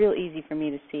real easy for me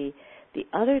to see. The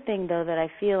other thing, though, that I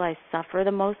feel I suffer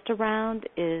the most around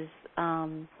is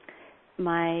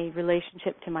my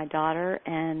relationship to my daughter,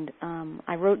 and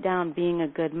I wrote down being a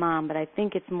good mom, but I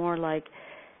think it's more like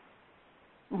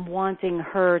wanting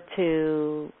her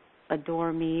to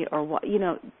adore me or what,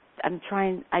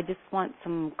 I just want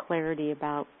some clarity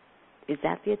about, is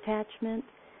that the attachment?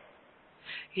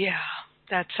 Yeah,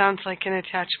 that sounds like an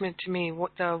attachment to me,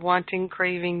 the wanting,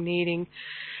 craving, needing.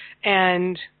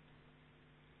 And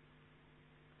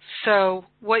so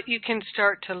what you can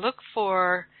start to look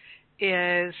for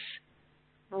is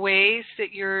ways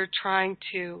that you're trying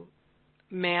to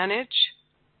manage,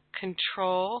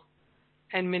 control,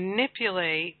 and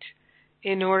manipulate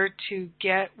in order to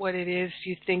get what it is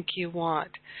you think you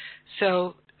want.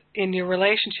 So in your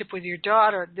relationship with your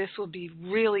daughter, this will be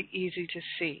really easy to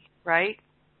see, right?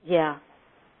 Yeah.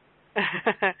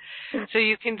 So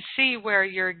you can see where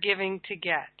you're giving to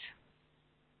get,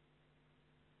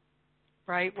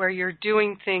 right? Where you're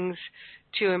doing things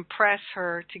to impress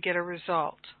her to get a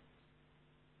result.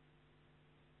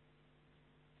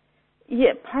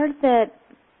 Yeah, part of that,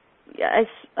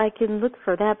 I can look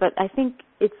for that, but I think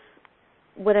it's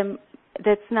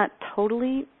that's not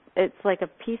totally, it's like a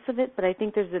piece of it, but I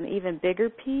think there's an even bigger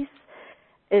piece,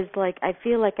 is like I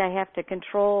feel like I have to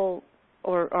control,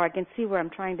 or I can see where I'm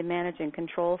trying to manage and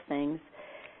control things,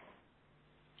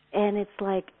 and it's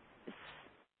like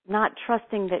not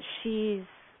trusting that she's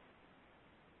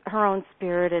her own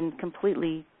spirit and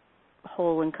completely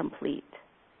whole and complete.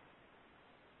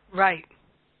 Right.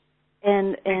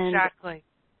 And exactly.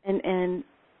 And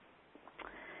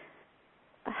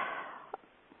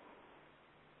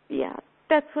yeah,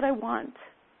 that's what I want.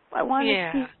 I want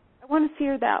to see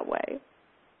her that way.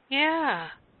 Yeah.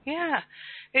 Yeah.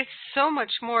 It's so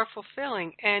much more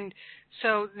fulfilling. And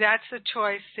so that's the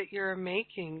choice that you're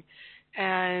making.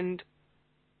 And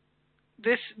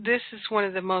this is one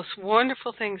of the most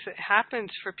wonderful things that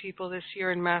happens for people this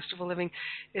year in Masterful Living,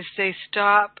 is they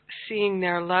stop seeing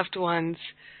their loved ones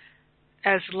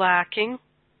as lacking,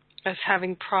 as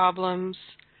having problems,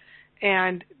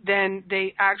 and then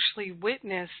they actually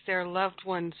witness their loved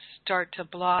ones start to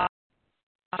blossom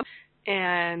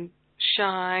and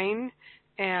shine,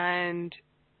 and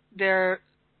their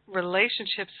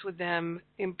relationships with them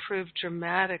improve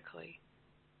dramatically.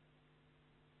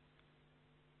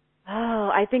 Oh,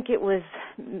 I think it was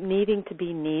needing to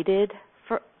be needed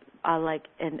for,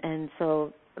 and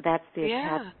so that's the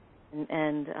attachment.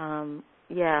 And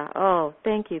yeah. Oh,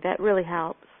 thank you. That really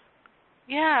helps.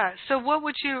 Yeah. So what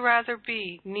would you rather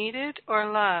be, needed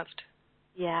or loved?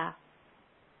 Yeah.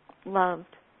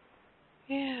 Loved.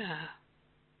 Yeah.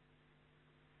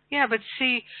 Yeah, but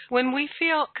see, when we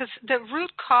feel, because the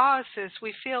root cause is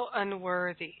we feel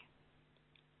unworthy.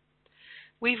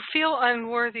 We feel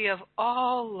unworthy of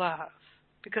all love,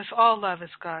 because all love is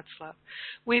God's love.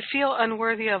 We feel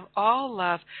unworthy of all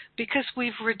love because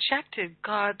we've rejected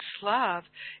God's love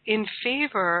in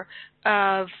favor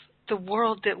of the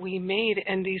world that we made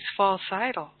and these false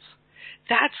idols.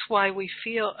 That's why we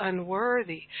feel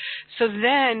unworthy. So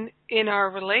then in our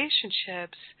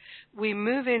relationships, we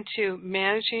move into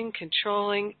managing,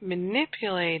 controlling,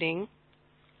 manipulating,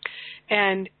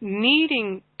 and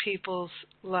needing people's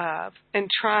love and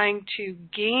trying to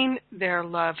gain their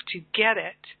love, to get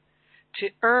it, to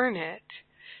earn it,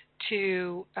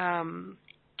 to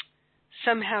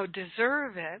somehow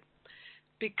deserve it,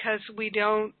 because we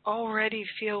don't already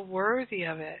feel worthy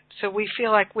of it. So we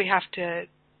feel like we have to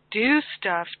do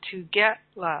stuff to get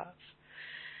love.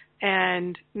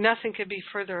 And nothing could be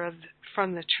further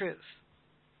from the truth.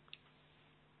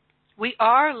 We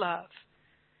are love.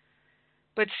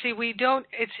 But see, we don't,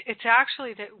 it's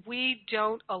actually that we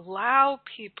don't allow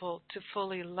people to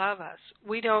fully love us.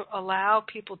 We don't allow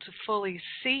people to fully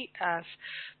see us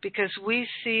because we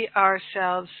see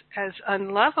ourselves as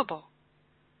unlovable.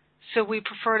 So we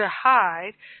prefer to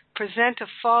hide, present a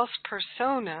false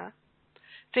persona,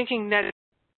 thinking that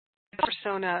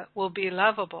persona will be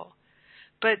lovable.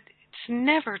 But it's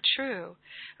never true.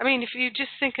 I mean, if you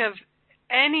just think of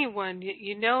anyone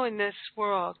you know in this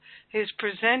world who's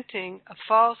presenting a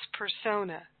false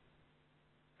persona,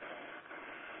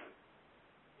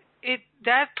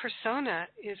 that persona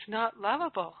is not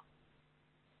lovable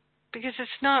because it's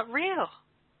not real.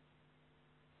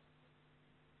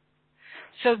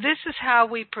 So this is how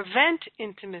we prevent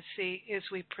intimacy, is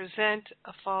we present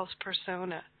a false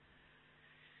persona.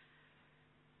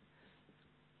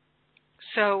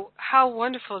 So how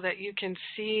wonderful that you can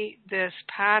see this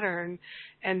pattern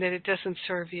and that it doesn't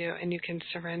serve you and you can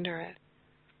surrender it.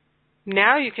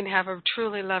 Now you can have a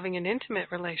truly loving and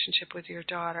intimate relationship with your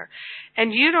daughter.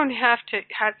 And you don't have to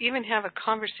even have a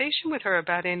conversation with her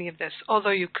about any of this, although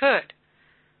you could.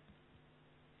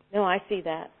 No, I see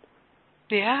that.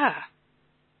 Yeah.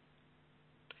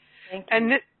 Thank you.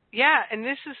 And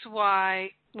this is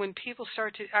why when people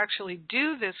start to actually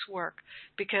do this work,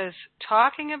 because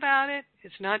talking about it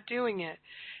is not doing it,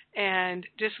 and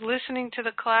just listening to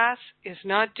the class is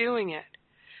not doing it.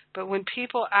 But when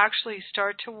people actually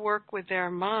start to work with their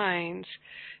minds,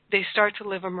 they start to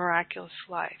live a miraculous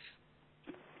life.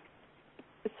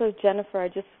 So, Jennifer, I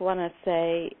just want to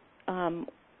say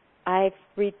I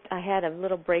had a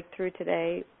little breakthrough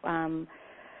today,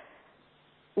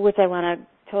 which I want to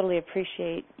totally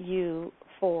appreciate you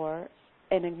for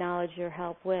and acknowledge your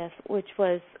help with, which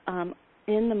was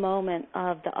in the moment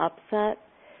of the upset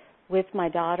with my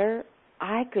daughter,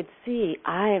 I could see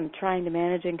I am trying to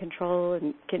manage and control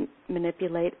and can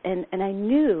manipulate, and I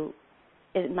knew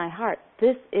in my heart,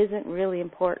 this isn't really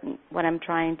important, what I'm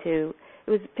trying to.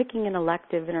 It was picking an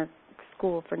elective in her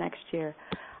school for next year.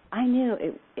 I knew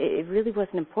it really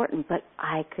wasn't important, but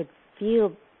I could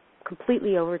feel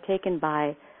completely overtaken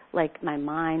by, like, my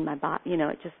mind, my body,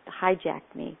 it just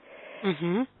hijacked me.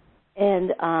 Mm-hmm.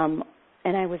 And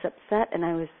I was upset, and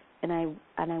I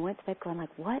went to bed going,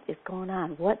 like, what is going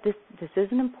on? This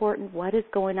isn't important. What is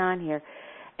going on here?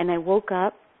 And I woke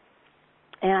up,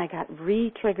 and I got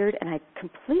re-triggered, and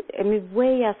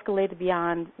way escalated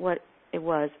beyond what it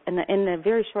was in a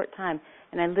very short time.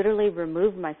 And I literally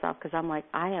removed myself because I'm like,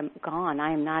 I am gone.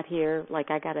 I am not here.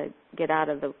 Like, I got to get out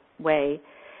of the way.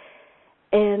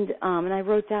 And I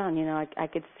wrote down, I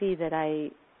could see that I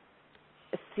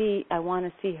want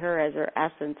to see her as her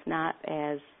essence, not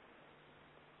as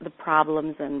the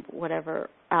problems and whatever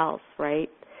else, right?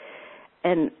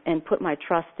 And put my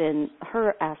trust in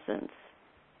her essence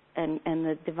and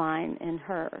the divine in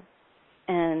her,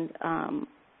 and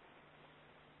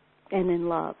in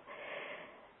love.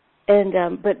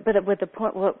 And but with the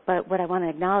point, what I want to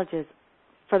acknowledge is,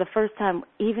 for the first time,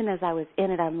 even as I was in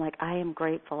it, I'm like, I am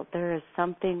grateful. There is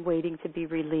something waiting to be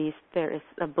released. There is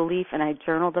a belief, and I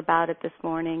journaled about it this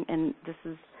morning, and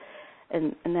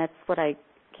that's what I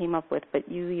came up with. But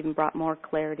you even brought more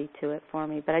clarity to it for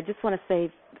me. But I just want to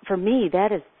say, for me,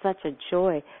 that is such a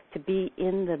joy to be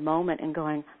in the moment and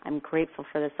going, I'm grateful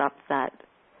for this upset,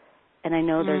 and I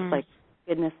know there's like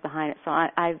goodness behind it. So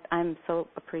I'm so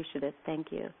appreciative. Thank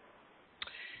you.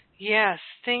 Yes,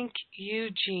 thank you,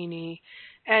 Jeannie.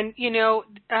 And,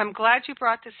 I'm glad you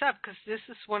brought this up, because this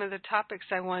is one of the topics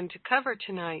I wanted to cover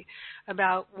tonight,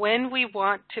 about when we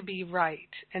want to be right.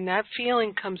 And that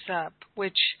feeling comes up,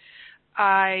 which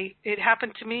it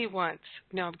happened to me once.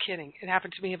 No, I'm kidding. It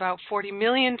happened to me about 40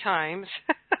 million times.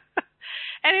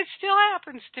 And it still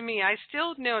happens to me. I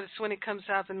still notice when it comes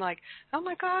up and like, oh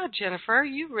my God, Jennifer,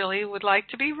 you really would like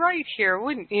to be right here,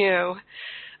 wouldn't you?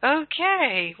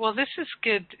 Okay, well, this is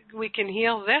good. We can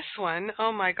heal this one.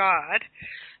 Oh my God.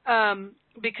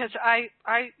 Because I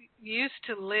used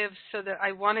to live so that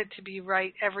I wanted to be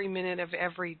right every minute of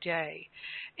every day.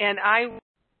 And I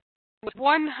was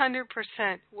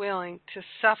 100% willing to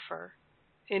suffer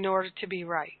in order to be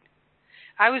right.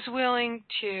 I was willing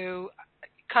to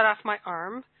cut off my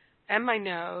arm and my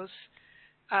nose.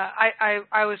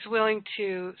 I was willing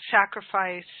to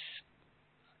sacrifice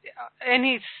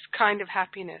any kind of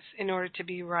happiness in order to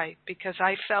be right, because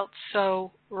I felt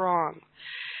so wrong.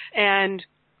 And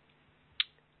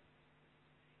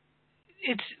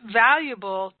it's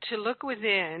valuable to look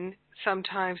within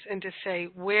sometimes and to say,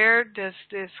 where does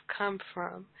this come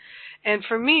from? And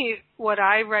for me, what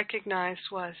I recognized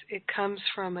was it comes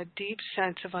from a deep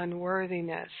sense of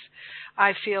unworthiness.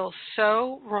 I feel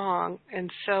so wrong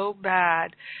and so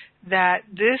bad that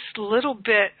this little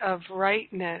bit of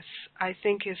rightness, I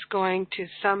think, is going to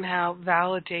somehow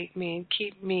validate me and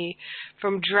keep me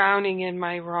from drowning in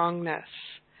my wrongness.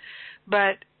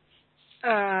 But,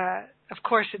 of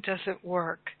course, it doesn't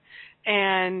work.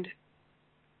 And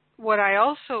what I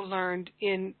also learned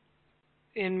in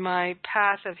my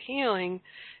path of healing,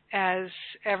 as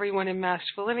everyone in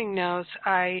Masterful Living knows,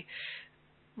 I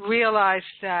realized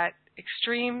that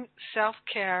extreme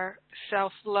self-care,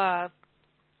 self-love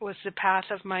was the path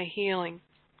of my healing.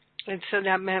 And so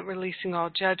that meant releasing all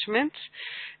judgments.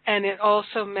 And it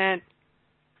also meant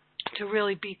to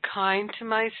really be kind to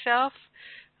myself.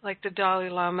 Like the Dalai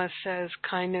Lama says,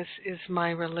 kindness is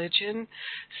my religion.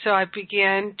 So I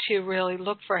began to really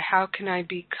look for how can I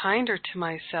be kinder to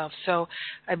myself. So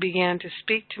I began to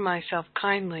speak to myself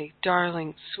kindly.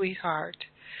 Darling, sweetheart,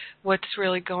 what's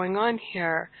really going on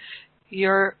here?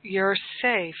 You're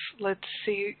safe. Let's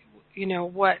see,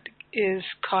 what is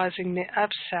causing the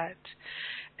upset.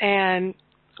 And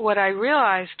what I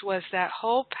realized was that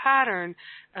whole pattern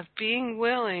of being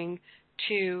willing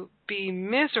to be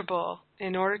miserable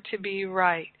in order to be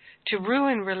right, to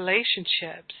ruin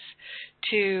relationships,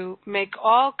 to make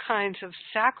all kinds of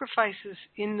sacrifices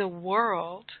in the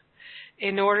world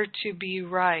in order to be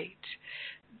right,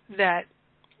 that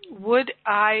would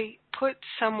I put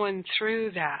someone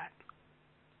through that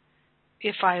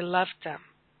if I loved them?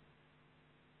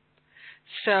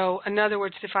 So, in other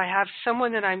words, if I have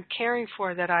someone that I'm caring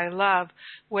for that I love,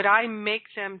 would I make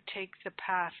them take the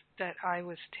path that I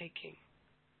was taking?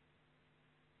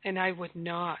 And I would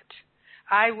not.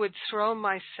 I would throw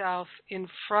myself in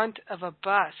front of a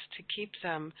bus to keep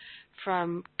them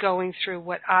from going through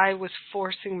what I was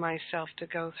forcing myself to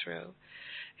go through.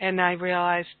 And I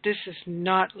realized this is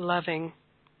not loving.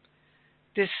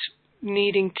 This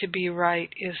needing to be right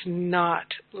is not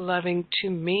loving to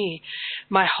me.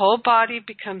 My whole body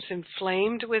becomes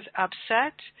inflamed with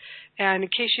upset. And in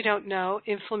case you don't know,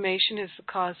 inflammation is the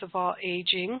cause of all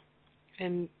aging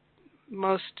and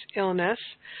most illness.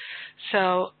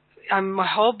 So my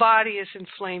whole body is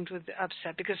inflamed with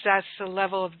upset because that's the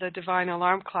level of the divine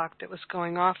alarm clock that was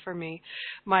going off for me.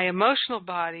 My emotional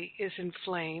body is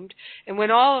inflamed. And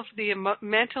when all of the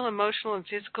mental, emotional, and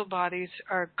physical bodies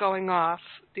are going off,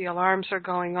 the alarms are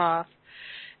going off,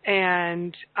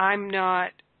 and I'm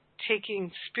not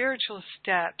taking spiritual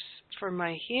steps for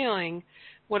my healing,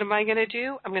 what am I going to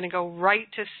do? I'm going to go right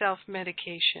to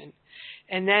self-medication.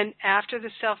 And then after the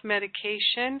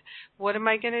self-medication, what am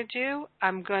I going to do?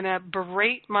 I'm going to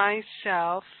berate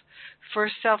myself for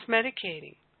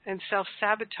self-medicating and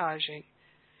self-sabotaging.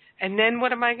 And then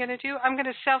what am I going to do? I'm going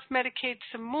to self-medicate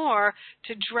some more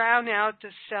to drown out the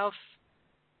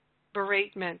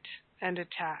self-beratement and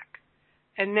attack.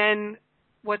 And then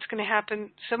what's going to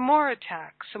happen? Some more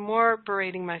attack, some more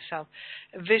berating myself,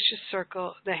 a vicious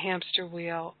circle, the hamster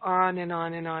wheel, on and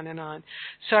on and on and on.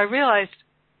 So I realized,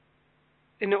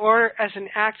 in order, as an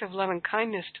act of love and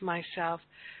kindness to myself,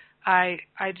 I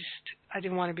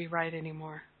didn't want to be right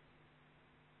anymore.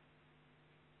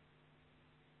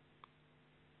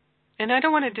 And I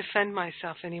don't want to defend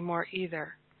myself anymore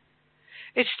either.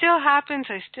 It still happens.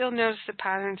 I still notice the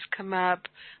patterns come up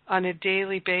on a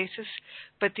daily basis,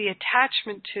 but the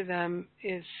attachment to them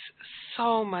is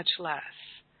so much less.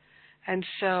 And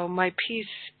so my peace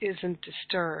isn't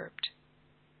disturbed.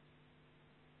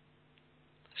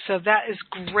 So that is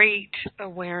great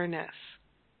awareness.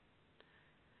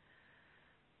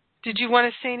 Did you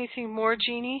want to say anything more,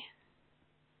 Jeannie?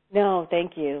 No,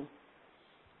 thank you.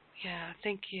 Yeah,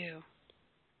 thank you.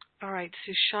 All right,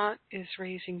 Sushant is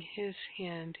raising his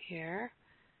hand here.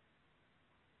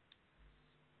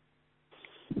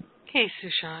 Hey,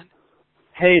 Sushant.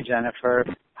 Hey, Jennifer.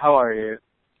 How are you?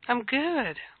 I'm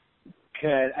good.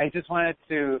 Good. I just wanted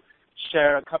to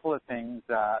share a couple of things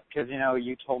because,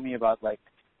 you told me about,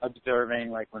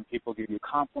 observing, when people give you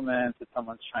compliments, if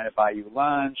someone's trying to buy you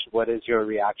lunch, what is your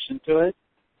reaction to it?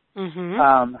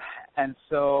 Mm-hmm. And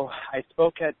so I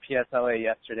spoke at PSLA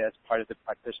yesterday as part of the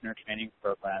practitioner training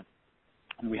program,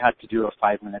 and we had to do a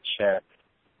 5-minute share.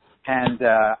 And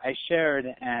I shared,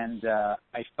 and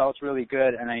I felt really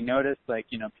good, and I noticed,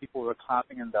 people were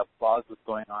clapping and the applause was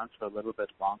going on for a little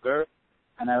bit longer.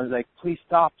 And I was like, please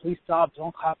stop,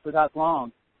 don't clap for that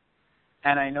long.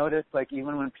 And I noticed,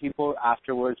 even when people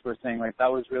afterwards were saying,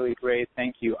 that was really great,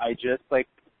 thank you, I just,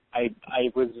 I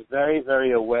was very,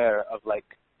 very aware of,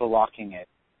 blocking it,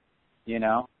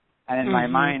 And in my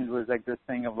mind was, this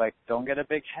thing of, don't get a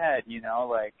big head,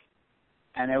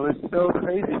 And it was so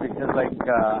crazy because, I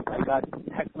got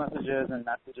text messages and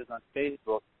messages on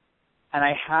Facebook, and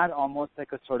I had almost, a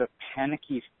sort of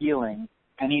panicky feeling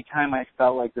anytime I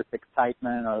felt, this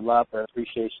excitement or love or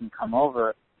appreciation come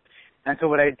over. And so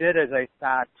what I did is I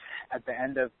sat at the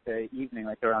end of the evening,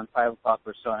 around 5 o'clock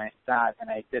or so, and I sat and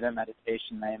I did a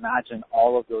meditation. And I imagined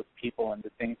all of those people and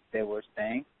the things they were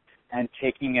saying and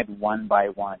taking it one by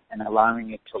one and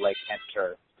allowing it to,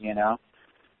 enter,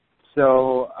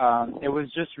 So it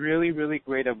was just really, really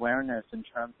great awareness in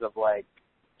terms of,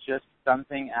 just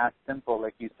something as simple,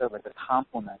 like you said, a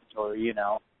compliment or,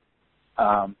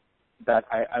 that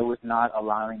I was not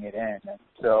allowing it in. And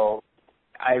so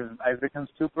I've become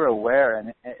super aware,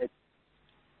 and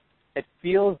it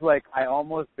feels like I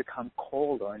almost become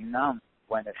cold or numb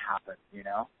when it happens,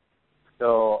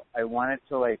 So I wanted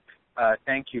to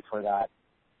thank you for that.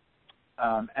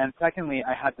 And secondly,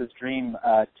 I had this dream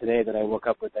today that I woke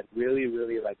up with that really,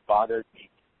 really bothered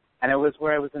me, and it was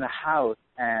where I was in a house,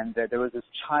 and there was this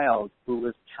child who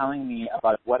was telling me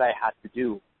about what I had to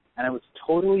do, and I was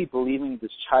totally believing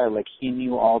this child he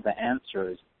knew all the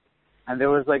answers. And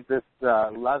there was this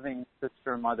loving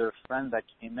sister, mother, friend that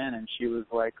came in, and she was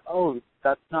like, oh,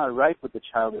 that's not right what the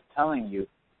child is telling you.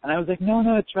 And I was like, no,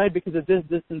 it's right because of this,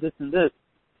 this, and this, and this.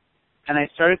 And I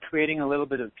started creating a little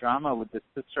bit of drama with the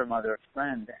sister, mother,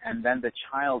 friend, and then the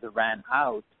child ran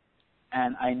out,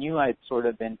 and I knew I'd sort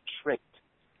of been tricked.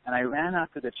 And I ran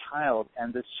after the child,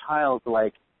 and this child,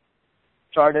 like,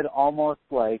 started almost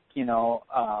like,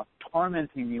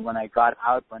 tormenting me when I got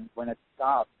out, when it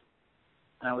stopped.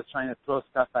 And I was trying to throw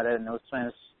stuff at it, and it was trying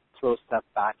to throw stuff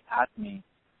back at me.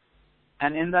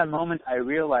 And in that moment, I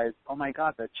realized, oh my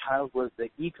God, the child was the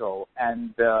ego,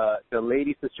 and the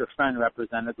lady sister friend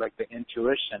represented like the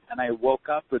intuition. And I woke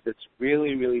up with this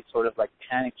really, really sort of like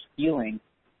panicked feeling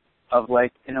of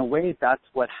like, in a way, that's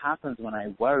what happens when I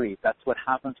worry. That's what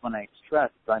happens when I stress.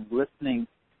 So I'm listening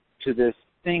to this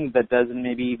thing that doesn't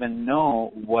maybe even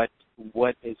know what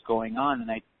is going on, and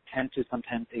I tend to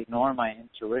sometimes ignore my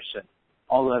intuition,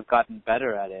 although I've gotten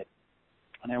better at it.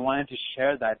 And I wanted to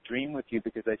share that dream with you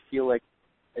because I feel like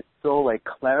it so like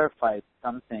clarified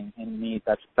something in me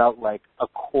that felt like a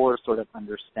core sort of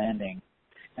understanding.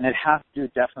 And it has to do,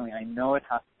 definitely, I know it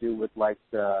has to do with like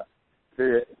the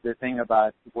thing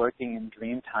about working in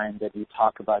dream time that you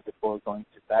talk about before going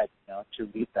to bed, to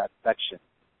read that section.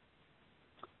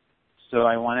 So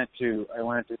I wanted to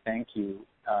thank you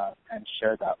and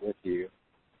share that with you.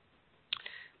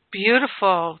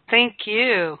 Beautiful. Thank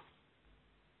you.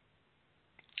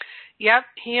 Yep,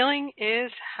 healing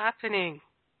is happening.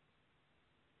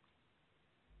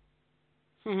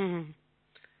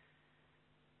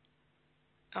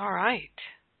 All right.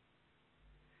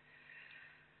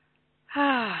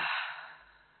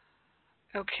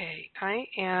 Okay, I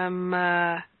am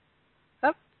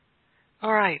up.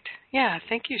 All right. Yeah,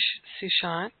 thank you,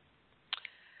 Sushant.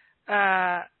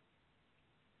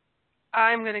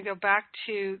 I'm going to go back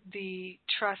to the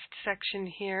trust section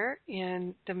here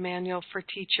in the Manual for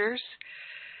Teachers.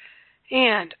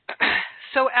 And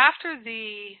so after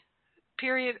the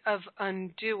period of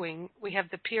undoing, we have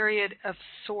the period of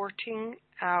sorting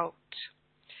out.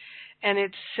 And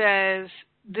it says,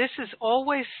 this is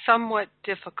always somewhat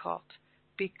difficult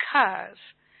because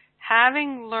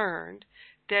having learned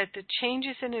that the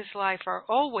changes in his life are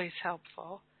always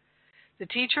helpful, the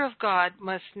teacher of God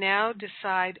must now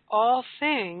decide all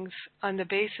things on the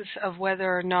basis of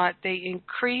whether or not they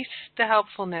increase the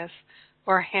helpfulness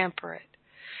or hamper it.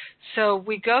 So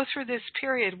we go through this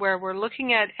period where we're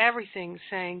looking at everything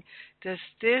saying, does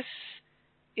this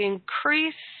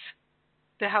increase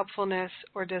the helpfulness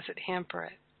or does it hamper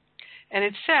it? And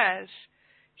it says,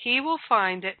 he will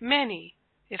find that many,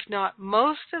 if not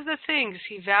most of the things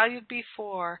he valued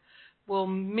before will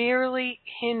merely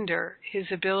hinder his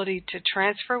ability to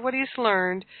transfer what he's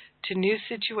learned to new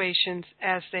situations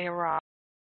as they arise.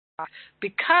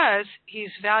 Because he's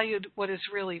valued what is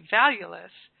really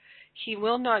valueless, he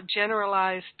will not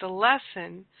generalize the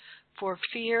lesson for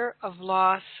fear of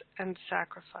loss and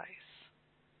sacrifice.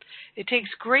 It takes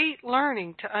great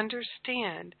learning to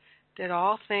understand that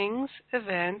all things,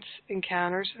 events,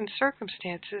 encounters, and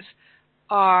circumstances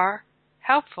are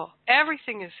helpful.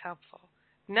 Everything is helpful.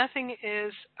 Nothing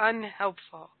is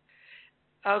unhelpful.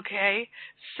 Okay?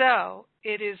 So,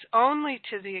 it is only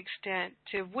to the extent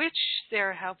to which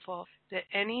they're helpful that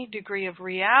any degree of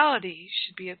reality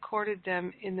should be accorded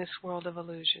them in this world of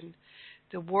illusion.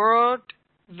 The world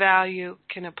value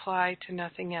can apply to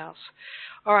nothing else.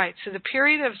 All right, so the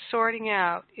period of sorting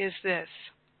out is this,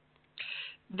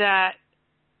 that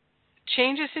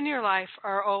changes in your life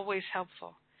are always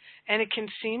helpful. And it can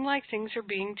seem like things are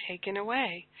being taken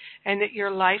away and that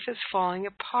your life is falling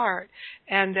apart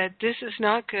and that this is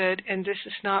not good and this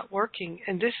is not working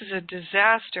and this is a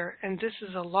disaster and this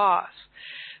is a loss.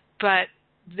 But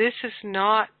this is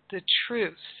not the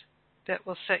truth that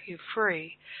will set you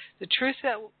free. The truth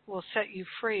that will set you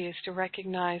free is to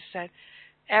recognize that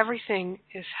everything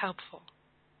is helpful.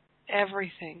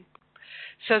 Everything.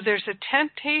 So there's a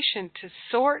temptation to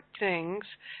sort things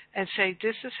and say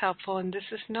this is helpful and this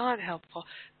is not helpful,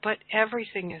 but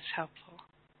everything is helpful.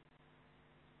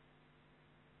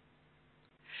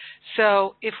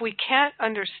 So if we can't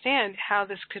understand how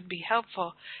this could be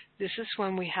helpful, this is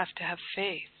when we have to have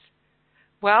faith.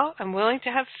 Well, I'm willing to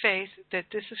have faith that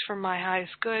this is for my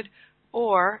highest good,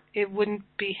 or it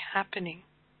wouldn't be happening.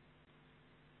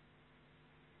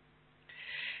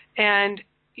 And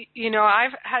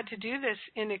I've had to do this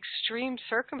in extreme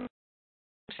circumstances.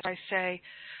 I say,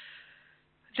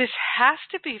 this has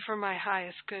to be for my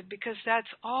highest good because that's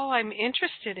all I'm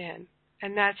interested in,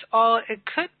 and that's all it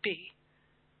could be.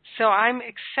 So I'm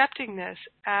accepting this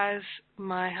as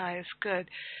my highest good,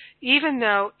 even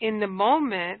though in the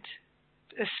moment,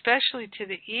 especially to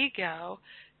the ego,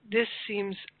 this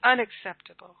seems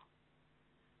unacceptable.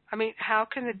 I mean, how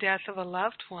can the death of a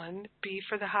loved one be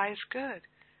for the highest good?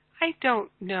 I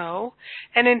don't know.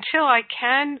 And until I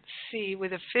can see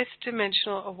with a fifth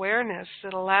dimensional awareness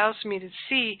that allows me to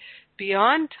see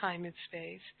beyond time and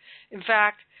space, in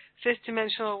fact, fifth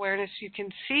dimensional awareness, you can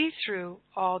see through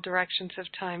all directions of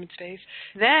time and space,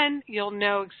 then you'll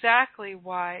know exactly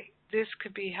why this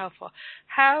could be helpful.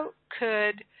 How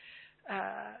could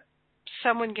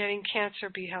someone getting cancer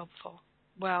be helpful?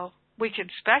 Well, we could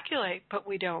speculate, but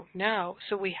we don't know,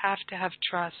 so we have to have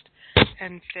trust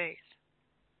and faith.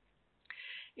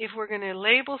 If we're going to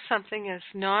label something as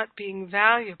not being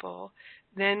valuable,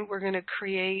 then we're going to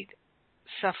create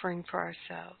suffering for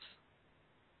ourselves.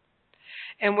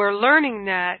 And we're learning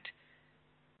that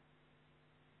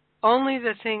only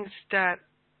the things that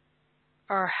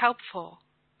are helpful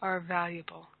are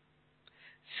valuable.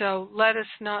 So let us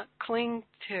not cling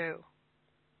to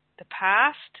the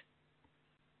past,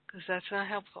 because that's not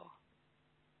helpful.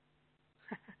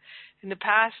 And the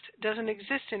past doesn't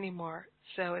exist anymore,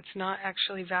 so it's not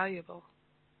actually valuable.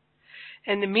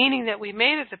 And the meaning that we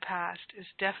made of the past is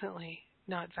definitely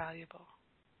not valuable.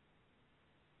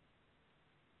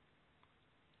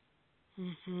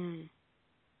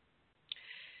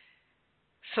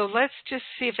 So let's just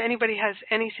see if anybody has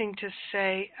anything to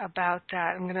say about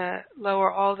that. I'm going to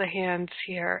lower all the hands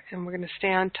here, and we're going to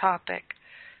stay on topic.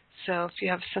 So if you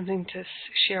have something to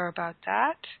share about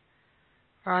that,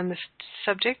 or on the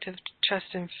subject of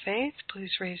trust and faith, please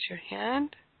raise your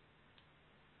hand.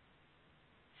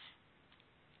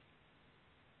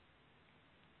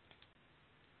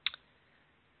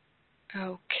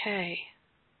 Okay.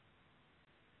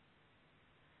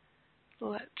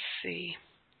 Let's see.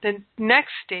 The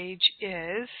next stage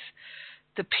is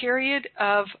the period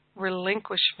of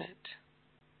relinquishment.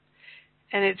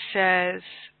 And it says,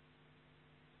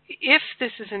 if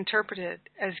this is interpreted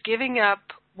as giving up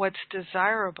what's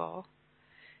desirable,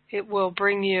 it will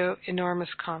bring you enormous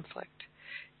conflict.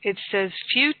 It says,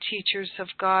 few teachers of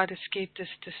God escape this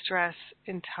distress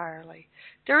entirely.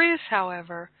 There is,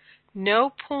 however,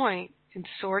 no point in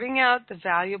sorting out the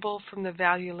valuable from the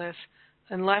valueless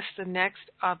unless the next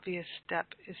obvious step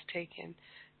is taken.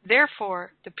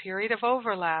 Therefore, the period of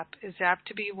overlap is apt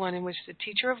to be one in which the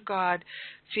teacher of God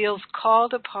feels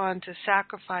called upon to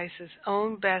sacrifice his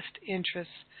own best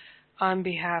interests on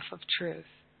behalf of truth.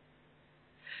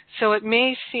 So it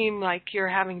may seem like you're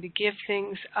having to give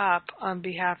things up on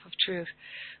behalf of truth,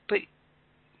 but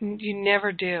you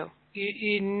never do.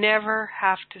 You never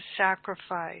have to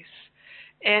sacrifice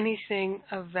anything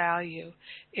of value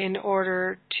in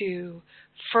order to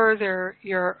further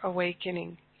your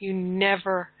awakening. You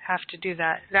never have to do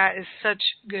that. That is such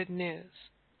good news.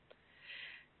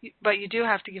 But you do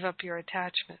have to give up your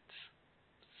attachments.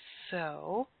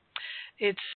 So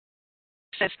it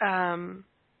says,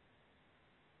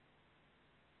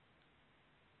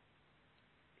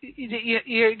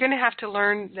 you're going to have to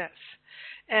learn this.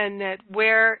 And that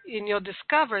and you'll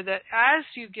discover that as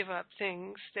you give up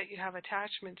things that you have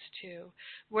attachments to,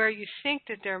 where you think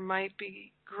that there might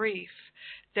be grief,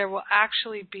 there will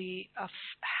actually be a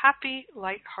happy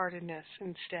lightheartedness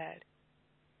instead.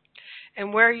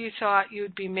 And where you thought you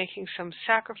would be making some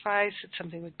sacrifice, that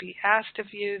something would be asked of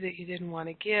you that you didn't want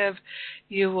to give,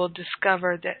 you will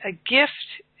discover that a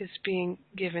gift is being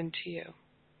given to you.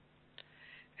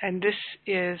 And this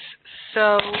is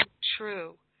so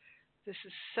true. This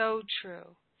is so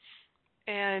true.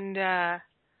 And I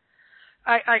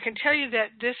can tell you that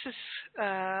this is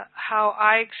how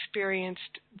I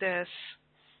experienced this,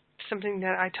 something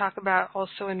that I talk about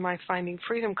also in my Finding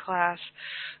Freedom class,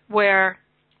 where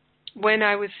when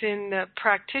I was in the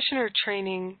practitioner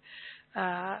training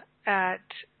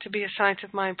to be a Science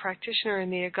of Mind practitioner in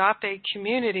the Agape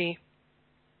community,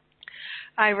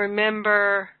 I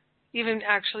remember, even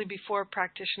actually before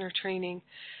practitioner training,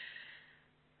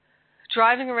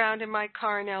 driving around in my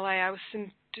car in LA. I was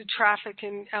in traffic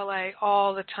in LA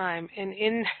all the time. And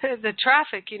in the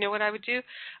traffic, you know what I would do?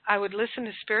 I would listen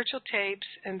to spiritual tapes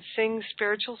and sing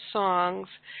spiritual songs,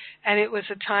 and it was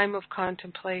a time of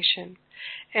contemplation.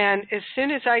 And as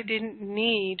soon as I didn't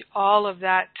need all of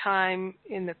that time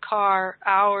in the car,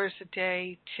 hours a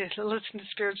day, to listen to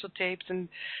spiritual tapes and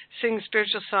sing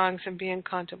spiritual songs and be in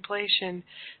contemplation,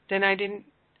 then I didn't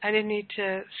need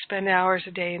to spend hours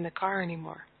a day in the car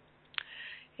anymore.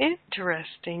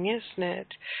 Interesting, isn't it?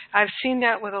 I've seen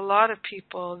that with a lot of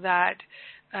people, that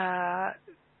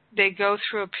they go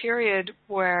through a period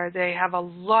where they have a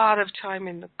lot of time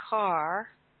in the car,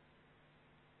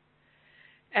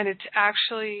 and it's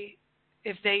actually,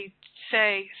 if they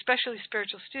say, especially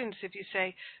spiritual students, if you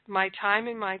say, my time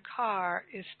in my car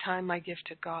is time I give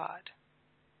to God,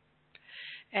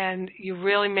 and you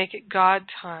really make it God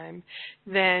time,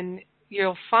 then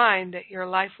you'll find that your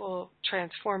life will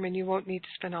transform and you won't need to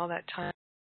spend all that time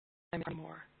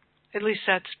anymore. At least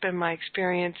that's been my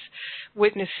experience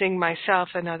witnessing myself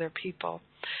and other people.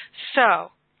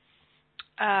 So,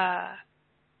 I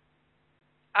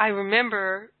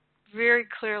remember very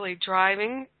clearly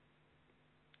driving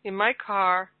in my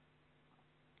car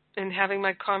and having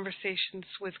my conversations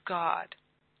with God,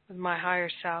 with my higher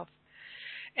self.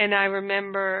 And I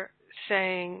remember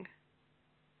saying,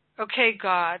 okay,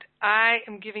 God, I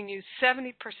am giving you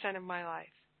 70% of my life.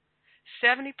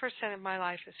 70% of my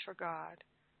life is for God.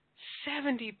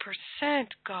 70%,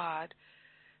 God.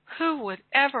 Who would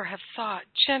ever have thought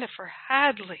Jennifer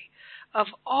Hadley, of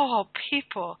all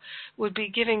people, would be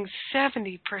giving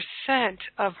 70%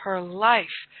 of her life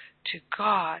to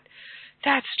God?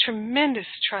 That's tremendous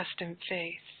trust and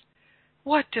faith.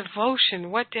 What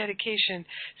devotion, what dedication.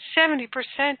 70%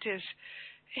 is,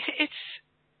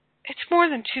 it's more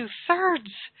than 2/3,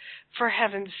 for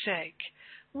heaven's sake.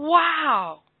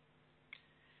 Wow.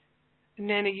 And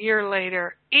then a year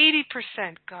later,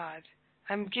 80%, God.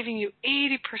 I'm giving you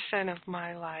 80% of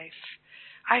my life.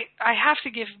 I have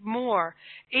to give more,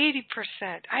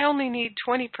 80%. I only need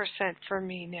 20% for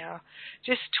me now.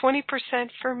 Just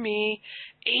 20% for me,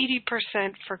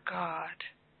 80% for God.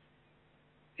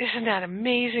 Isn't that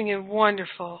amazing and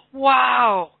wonderful?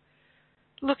 Wow.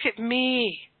 Look at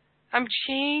me. I'm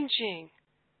changing.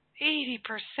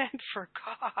 80% for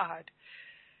God.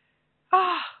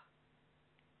 Ah.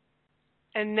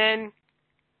 And then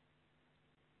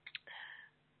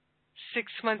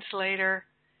 6 months later,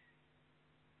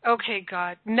 okay,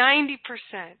 God, 90%.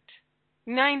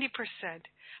 90%.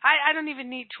 I don't even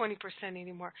need 20%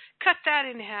 anymore. Cut that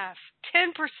in half.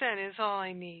 10% is all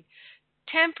I need.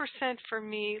 10% for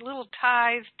me, little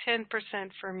tithe, 10%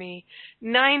 for me,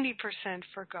 90%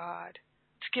 for God.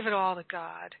 Let's give it all to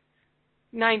God.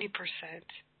 90%.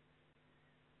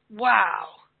 Wow.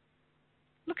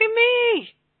 Look at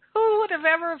me. Who would have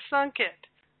ever thunk it?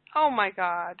 Oh my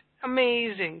God.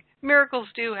 Amazing. Miracles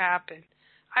do happen.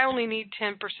 I only need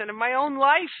 10% of my own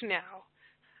life now.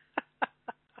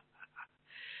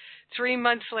 3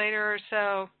 months later or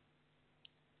so,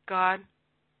 God,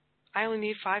 I only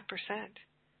need 5%.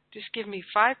 Just give me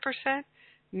 5%,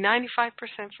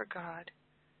 95% for God.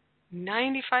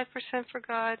 95% for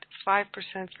God,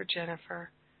 5% for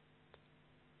Jennifer.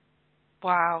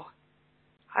 Wow.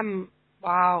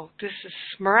 Wow, this is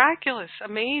miraculous,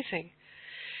 amazing.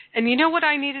 And you know what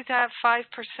I needed that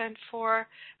 5% for?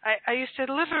 I used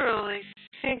to literally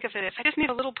think of it as I just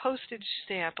need a little postage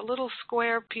stamp, a little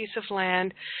square piece of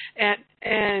land, and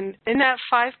in that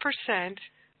 5%,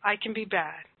 I can be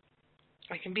bad.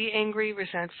 I can be angry,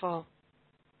 resentful.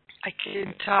 I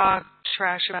can talk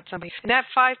trash about somebody. In that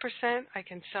 5%, I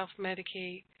can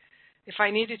self-medicate. If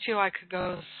I needed to, I could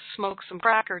go smoke some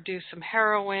crack or do some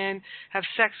heroin, have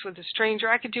sex with a stranger.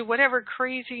 I could do whatever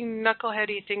crazy,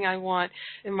 knuckleheady thing I want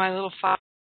in my little 5%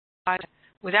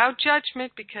 without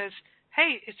judgment because,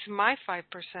 hey, it's my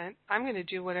 5%. I'm going to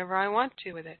do whatever I want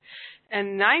to with it.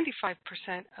 And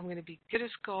 95%, I'm going to be good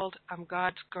as gold. I'm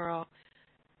God's girl.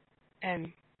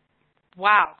 And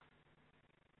wow.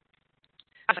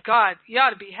 God, you ought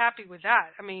to be happy with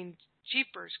that. I mean,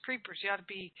 jeepers, creepers, you ought to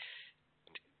be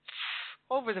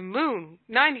over the moon,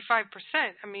 95%.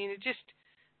 I mean, it just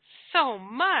so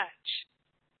much.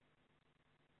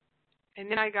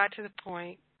 And then I got to the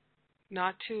point,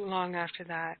 not too long after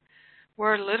that,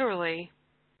 where literally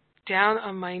down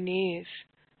on my knees,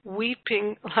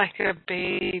 weeping like a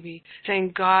baby,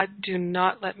 saying, God, do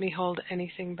not let me hold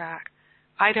anything back.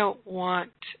 I don't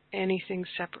want anything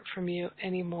separate from you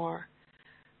anymore.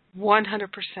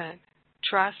 100%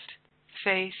 trust,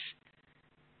 faith,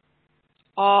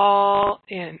 all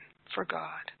in for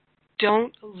God.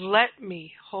 Don't let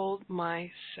me hold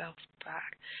myself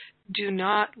back. Do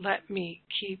not let me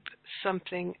keep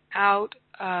something out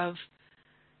of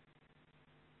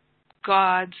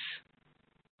God's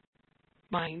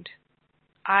mind.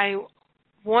 I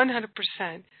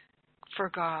 100% for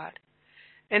God.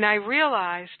 And I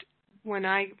realized when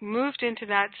I moved into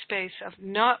that space of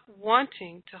not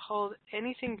wanting to hold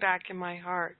anything back in my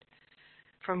heart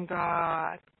from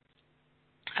God,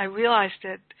 I realized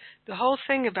that the whole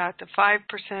thing about the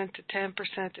 5% to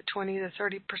 10% to 20 to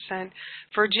 30%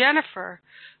 for Jennifer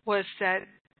was that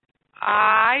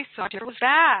I thought Jennifer was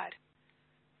bad.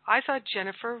 I thought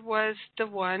Jennifer was the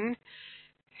one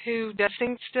who does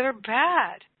things that are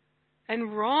bad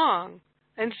and wrong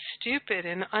and stupid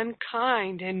and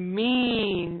unkind and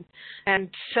mean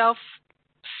and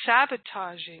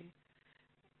self-sabotaging.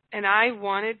 And I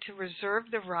wanted to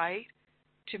reserve the right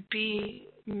to be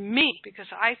me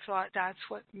because I thought that's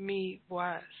what me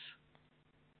was.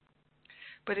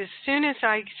 But as soon as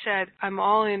I said, I'm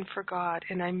all in for God,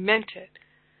 and I meant it,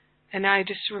 and I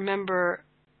just remember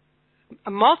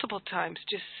multiple times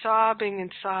just sobbing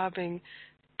and sobbing,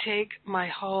 take my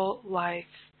whole life.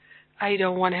 I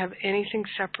don't want to have anything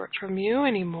separate from you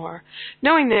anymore.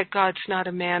 Knowing that God's not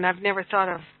a man, I've never thought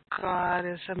of God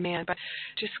as a man, but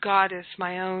just God as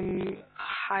my own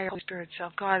higher spirit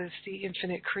self. God is the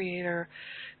infinite creator,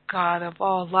 God of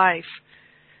all life.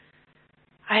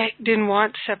 I didn't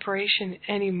want separation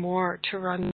anymore to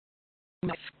run my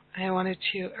life. I wanted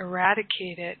to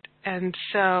eradicate it, and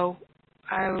so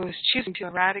I was choosing to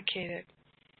eradicate it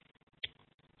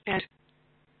and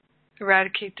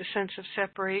eradicate the sense of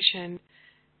separation.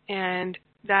 And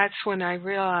that's when I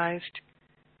realized,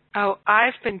 oh,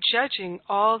 I've been judging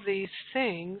all these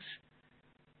things,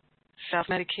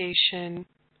 self-medication,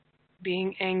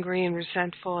 being angry and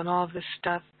resentful and all of this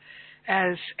stuff,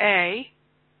 as A,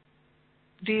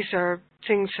 these are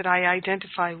things that I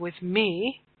identify with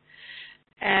me,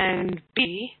 and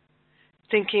B,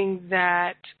 thinking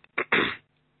that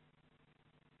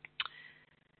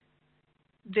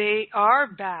they are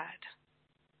bad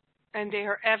and they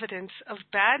are evidence of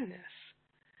badness.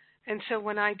 And so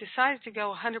when I decided to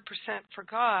go 100% for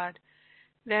God,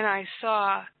 then I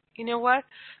saw, you know what?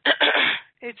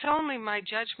 It's only my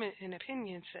judgment and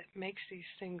opinions that makes these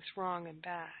things wrong and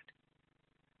bad.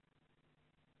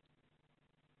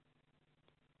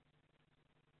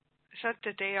 It's not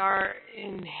that they are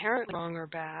inherently wrong or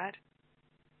bad.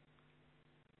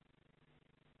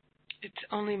 It's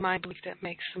only my belief that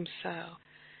makes them so.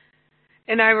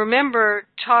 And I remember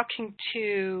talking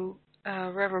to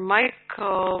Reverend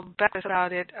Michael Beck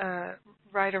about it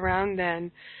right around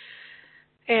then.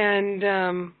 And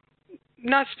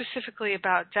not specifically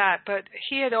about that, but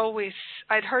he had always,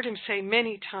 I'd heard him say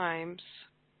many times,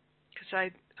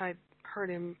 because I'd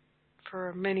heard him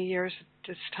for many years at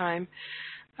this time,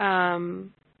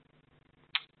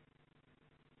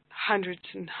 hundreds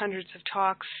and hundreds of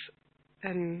talks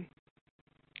and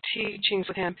teachings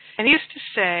with him. And he used to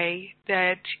say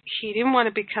that he didn't want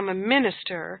to become a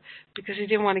minister because he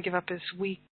didn't want to give up his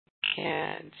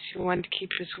weekends. He wanted to keep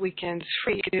his weekends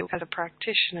free to do as a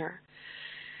practitioner.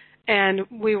 And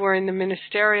we were in the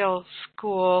ministerial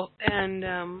school, and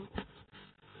I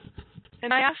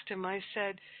asked him, I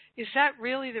said, is that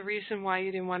really the reason why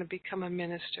you didn't want to become a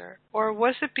minister? Or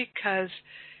was it because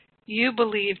you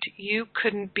believed you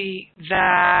couldn't be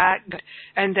that good,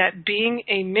 and that being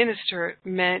a minister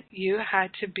meant you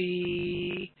had to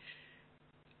be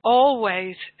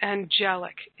always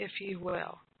angelic, if you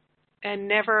will, and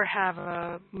never have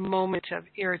a moment of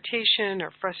irritation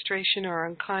or frustration or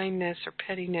unkindness or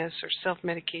pettiness or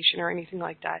self-medication or anything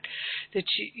like that, that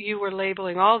you were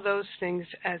labeling all those things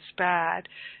as bad,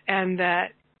 and that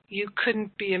you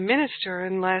couldn't be a minister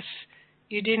unless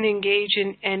you didn't engage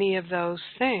in any of those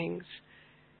things.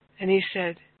 And he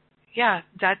said, yeah,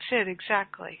 that's it,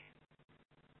 exactly.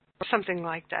 Or something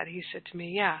like that. He said to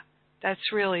me, yeah,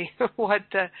 that's really what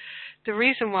the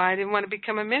reason why I didn't want to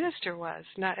become a minister was.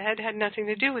 It had nothing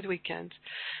to do with weekends.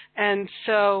 And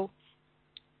so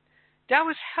that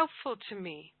was helpful to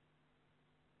me,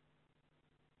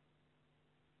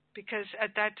 because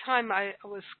at that time I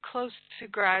was close to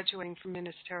graduating from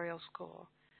ministerial school.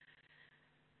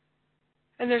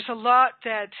 And there's a lot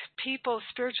that people,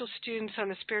 spiritual students on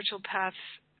the spiritual paths,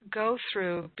 go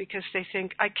through because they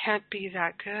think, I can't be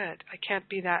that good, I can't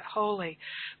be that holy.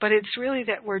 But it's really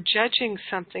that we're judging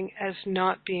something as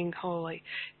not being holy.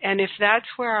 And if that's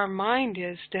where our mind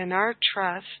is, then our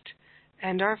trust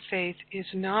and our faith is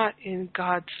not in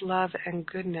God's love and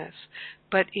goodness,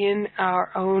 but in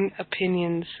our own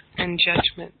opinions and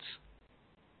judgments.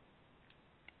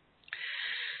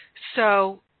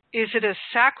 So, is it a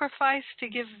sacrifice to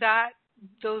give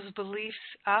those beliefs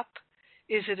up?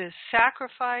 Is it a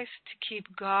sacrifice to keep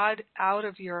God out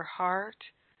of your heart?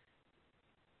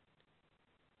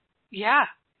 Yeah,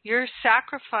 you're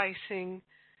sacrificing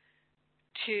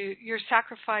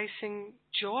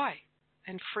joy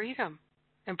and freedom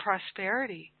and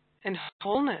prosperity and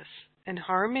wholeness and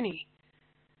harmony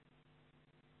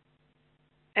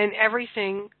and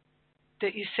everything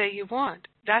that you say you want.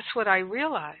 That's what I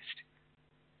realized.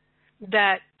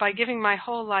 That by giving my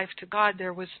whole life to God,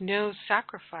 there was no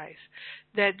sacrifice,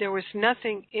 that there was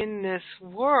nothing in this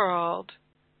world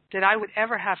that I would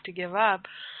ever have to give up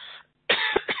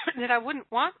that I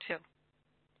wouldn't want to,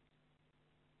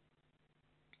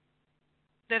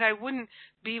 that I wouldn't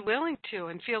be willing to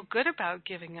and feel good about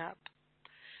giving up.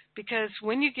 Because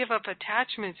when you give up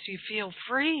attachments, you feel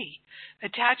free.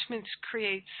 Attachments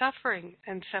create suffering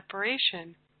and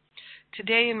separation.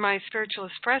 today in my spiritual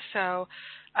espresso,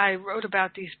 I wrote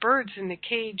about these birds in the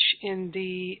cage in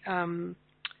the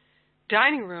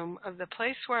dining room of the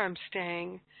place where I'm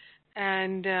staying,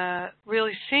 and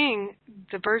really seeing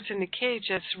the birds in the cage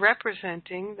as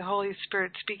representing the Holy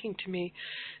Spirit speaking to me,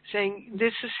 saying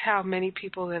this is how many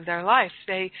people live their life.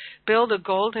 They build a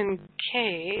golden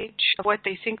cage of what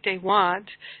they think they want,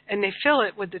 and they fill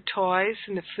it with the toys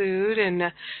and the food and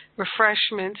the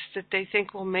refreshments that they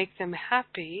think will make them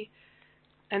happy,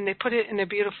 and they put it in a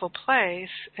beautiful place,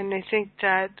 and they think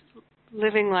that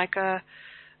living like a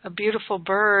beautiful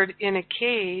bird in a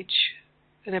cage,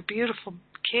 in a beautiful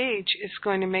cage, is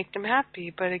going to make them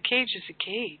happy, but a cage is a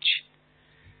cage.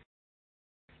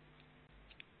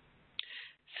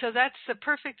 So that's the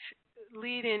perfect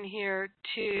lead in here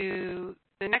to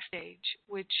the next stage,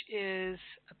 which is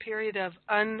a period of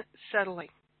unsettling.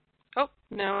 Oh,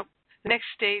 no. The next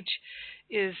stage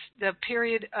is the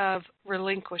period of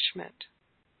relinquishment.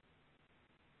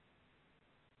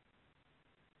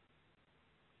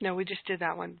 No, we just did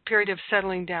that one. Period of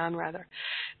settling down, rather.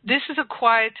 This is a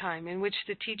quiet time in which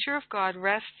the teacher of God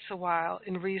rests a while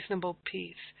in reasonable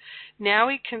peace. Now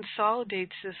he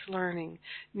consolidates this learning.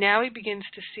 Now he begins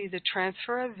to see the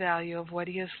transfer of value of what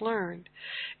he has learned.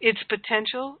 Its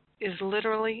potential is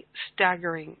literally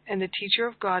staggering, and the teacher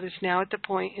of God is now at the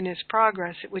point in his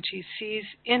progress at which he sees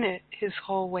in it his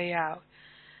whole way out.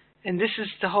 And this is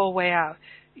the whole way out.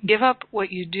 Give up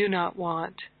what you do not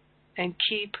want and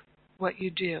keep what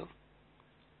you do.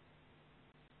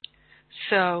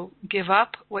 So give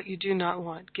up what you do not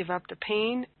want. Give up the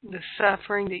pain, the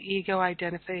suffering, the ego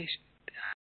identification,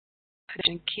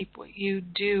 and keep what you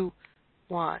do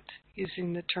want,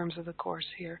 using the terms of the Course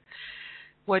here.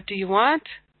 What do you want?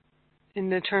 In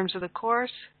the terms of the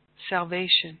Course,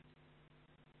 salvation,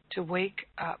 to wake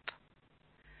up.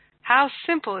 How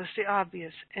simple is the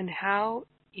obvious, and how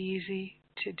easy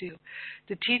to do.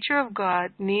 The teacher of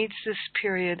God needs this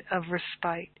period of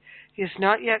respite. He has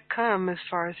not yet come as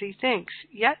far as he thinks.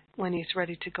 Yet, when he is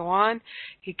ready to go on,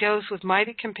 he goes with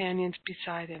mighty companions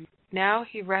beside him. Now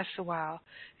he rests a while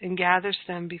and gathers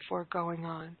them before going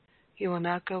on. He will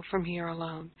not go from here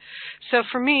alone. So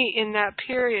for me, in that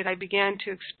period, I began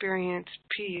to experience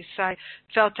peace. I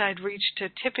felt I'd reached a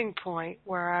tipping point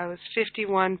where I was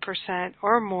 51%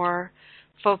 or more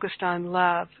focused on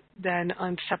love than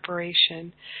on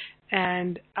separation.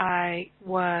 And I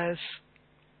was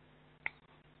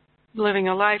living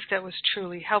a life that was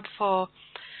truly helpful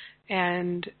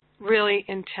and really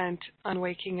intent on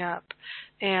waking up.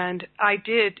 And I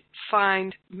did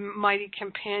find mighty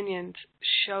companions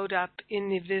showed up in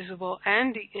the visible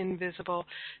and the invisible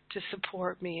to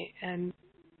support me. And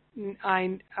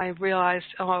I realized,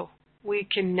 we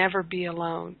can never be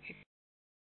alone.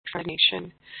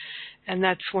 And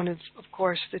that's one of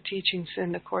course, the teachings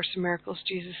in the Course in Miracles.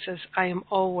 Jesus says, I am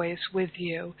always with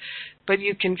you. But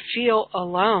you can feel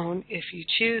alone if you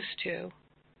choose to.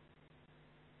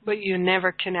 But you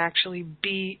never can actually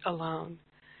be alone.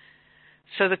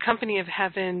 So the company of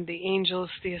heaven, the angels,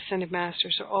 the ascended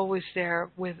masters are always there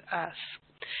with us.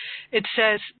 It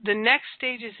says, the next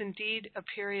stage is indeed a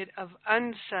period of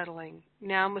unsettling.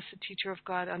 Now must the teacher of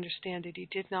God understand that he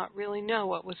did not really know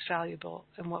what was valuable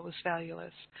and what was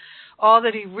valueless. All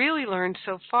that he really learned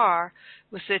so far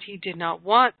was that he did not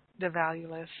want the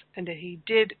valueless and that he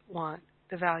did want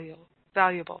the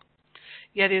valuable.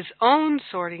 Yet his own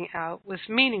sorting out was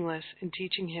meaningless in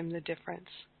teaching him the difference.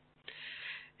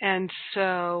 And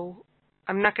so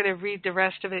I'm not going to read the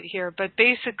rest of it here, but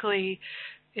basically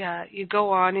you go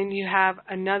on and you have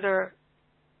another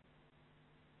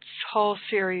whole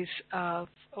series of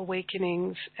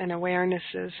awakenings and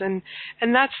awarenesses. And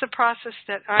that's the process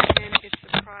that I'm in. It's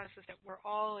the process that we're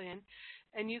all in.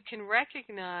 And you can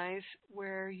recognize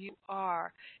where you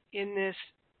are in this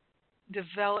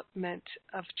development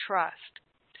of trust.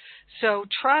 So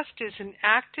trust is an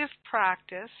active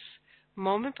practice.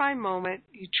 Moment by moment,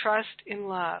 you trust in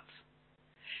love.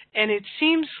 And it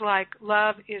seems like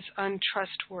love is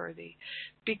untrustworthy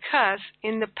because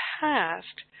in the past,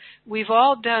 we've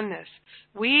all done this.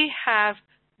 We have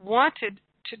wanted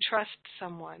to trust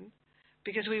someone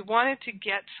because we wanted to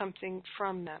get something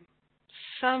from them,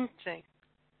 something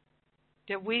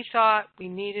that we thought we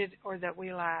needed or that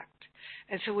we lacked.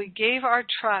 And so we gave our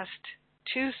trust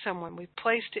to someone. We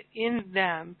placed it in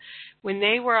them when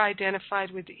they were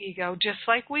identified with the ego, just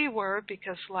like we were,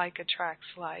 because like attracts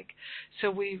like. So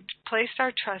we placed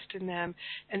our trust in them,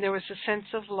 and there was a sense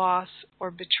of loss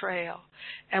or betrayal.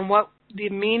 And what the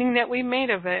meaning that we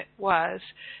made of it was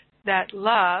that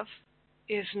love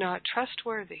is not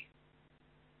trustworthy,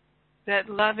 that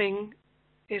loving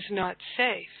is not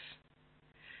safe.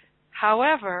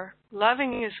 However,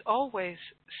 loving is always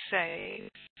safe.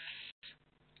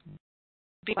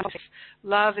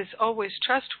 Love is always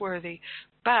trustworthy.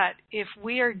 But if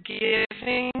we are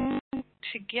giving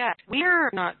to get, we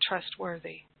are not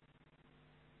trustworthy.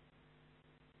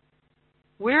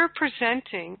 We're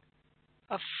presenting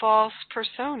a false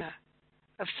persona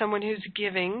of someone who's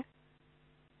giving,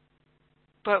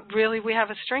 but really we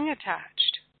have a string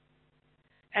attached.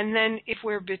 And then if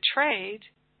we're betrayed,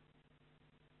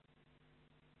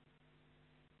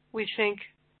 we think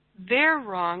they're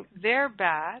wrong, they're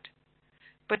bad.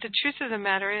 But the truth of the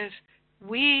matter is,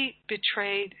 we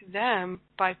betrayed them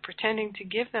by pretending to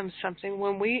give them something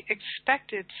when we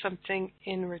expected something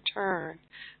in return.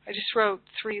 I just wrote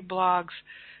 3 blogs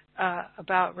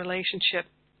about relationship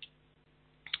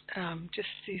just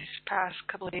these past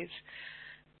couple of days,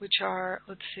 which are,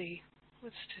 let's see,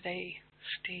 what's today?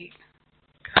 State.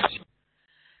 Gosh.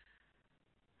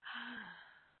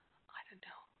 I don't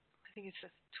know. I think it's the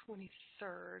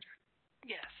 23rd.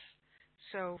 Yes.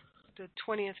 So the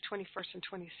 20th, 21st, and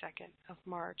 22nd of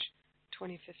March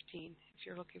 2015, if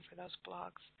you're looking for those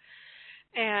blogs.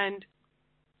 And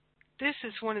this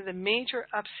is one of the major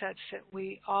upsets that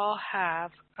we all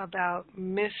have about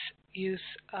misuse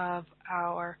of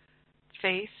our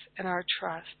faith and our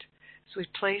trust. So we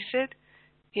place it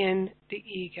in the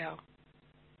ego.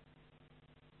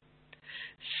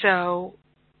 So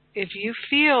if you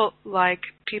feel like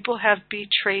people have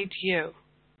betrayed you,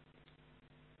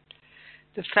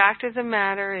 the fact of the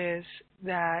matter is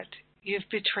that you've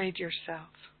betrayed yourself.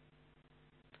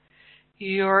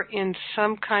 You're in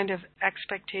some kind of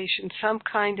expectation, some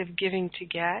kind of giving to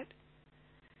get,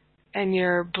 and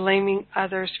you're blaming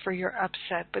others for your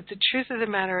upset. But the truth of the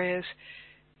matter is,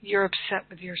 you're upset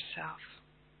with yourself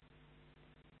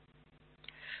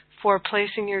for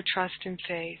placing your trust and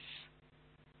faith.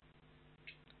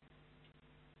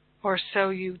 Or so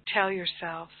you tell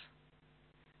yourself,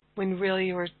 when really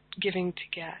you were giving to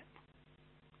get.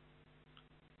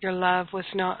 Your love was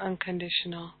not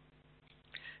unconditional.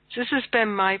 So this has been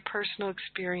my personal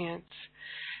experience.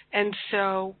 And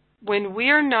so when we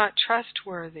are not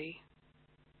trustworthy,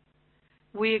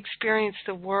 we experience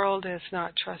the world as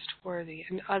not trustworthy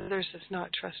and others as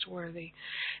not trustworthy.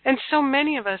 And so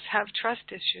many of us have trust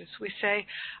issues. We say,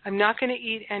 I'm not going to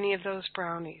eat any of those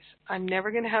brownies. I'm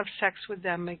never going to have sex with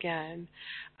them again.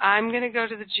 I'm going to go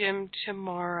to the gym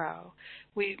tomorrow.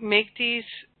 We make these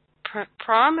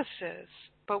promises,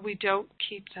 but we don't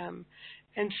keep them.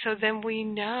 And so then we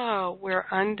know we're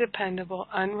undependable,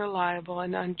 unreliable,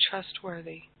 and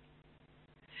untrustworthy.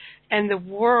 And the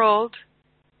world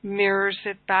mirrors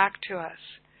it back to us.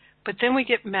 But then we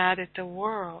get mad at the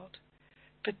world.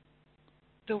 But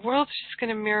the world's just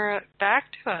going to mirror it back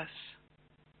to us.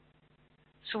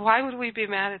 So why would we be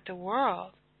mad at the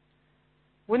world?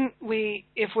 Wouldn't we,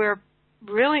 if we're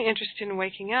really interested in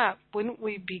waking up, wouldn't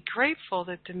we be grateful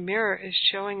that the mirror is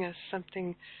showing us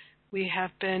something we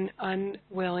have been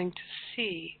unwilling to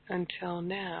see until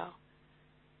now?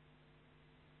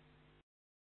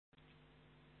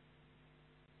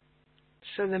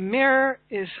 So the mirror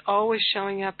is always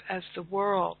showing up as the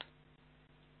world.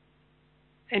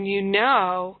 And you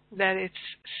know that it's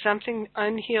something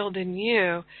unhealed in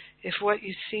you if what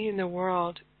you see in the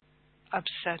world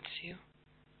upsets you.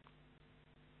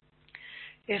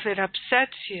 If it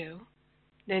upsets you,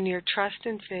 then your trust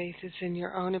and faith is in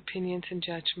your own opinions and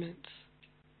judgments.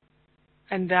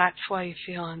 And that's why you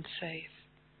feel unsafe.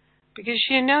 Because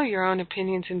you know your own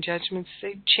opinions and judgments,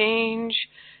 they change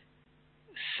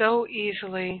so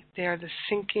easily. They are the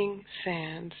sinking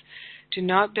sands. Do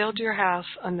not build your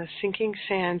house on the sinking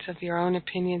sands of your own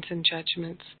opinions and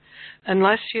judgments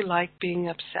unless you like being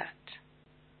upset.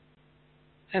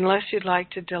 Unless you'd like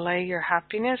to delay your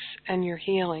happiness and your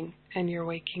healing and your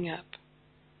waking up.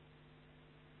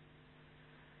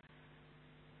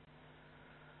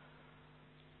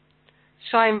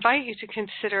 So I invite you to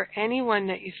consider anyone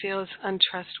that you feel is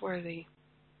untrustworthy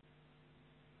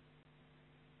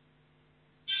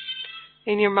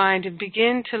in your mind and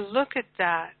begin to look at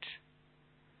that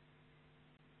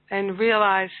and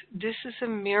realize this is a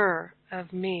mirror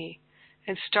of me,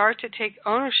 and start to take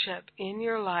ownership in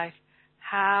your life.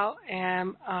 How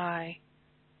am I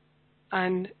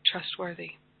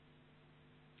untrustworthy?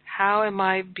 How am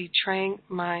I betraying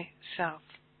myself?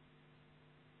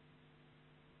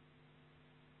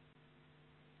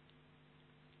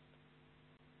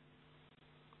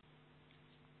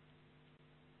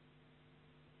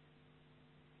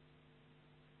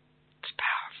 It's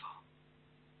powerful.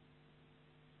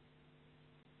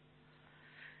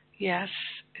 Yes,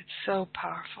 it's so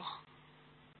powerful.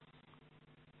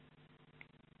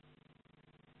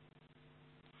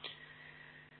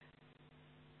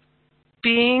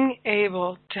 being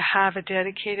able to have a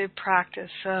dedicated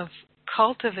practice of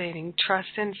cultivating trust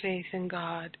and faith in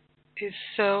God is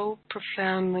so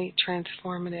profoundly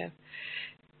transformative.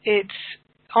 It's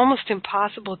almost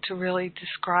impossible to really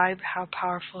describe how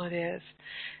powerful it is.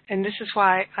 And this is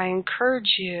why I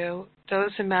encourage you,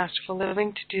 those in Masterful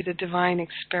Living, to do the Divine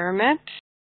Experiment,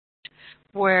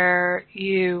 where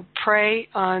you pray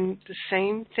on the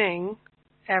same thing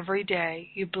every day.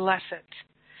 You bless it.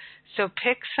 So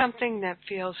pick something that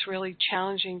feels really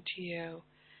challenging to you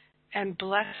and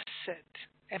bless it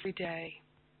every day.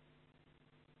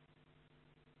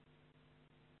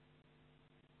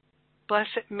 Bless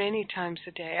it many times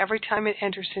a day. Every time it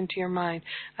enters into your mind,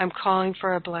 I'm calling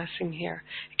for a blessing here.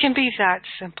 It can be that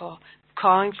simple.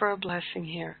 Calling for a blessing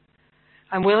here.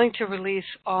 I'm willing to release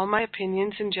all my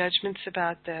opinions and judgments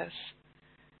about this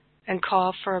and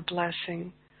call for a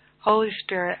blessing. Holy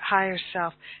Spirit, higher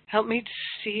self, help me to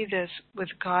see this with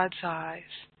God's eyes.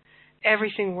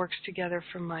 Everything works together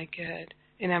for my good,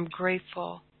 and I'm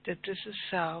grateful that this is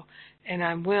so, and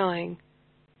I'm willing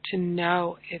to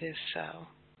know it is so.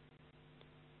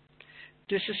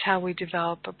 This is how we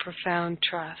develop a profound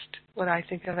trust, what I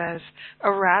think of as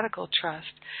a radical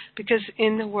trust, because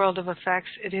in the world of effects,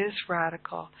 it is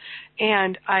radical.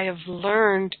 And I have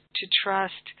learned to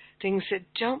trust things that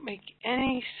don't make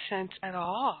any sense at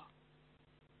all,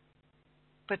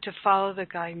 but to follow the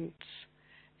guidance.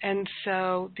 And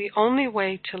so the only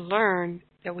way to learn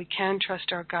that we can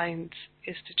trust our guidance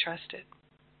is to trust it.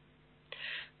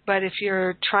 But if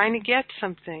you're trying to get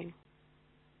something,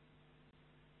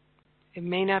 it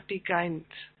may not be guidance.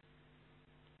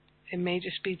 It may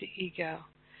just be the ego.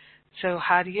 So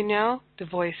how do you know? The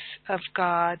voice of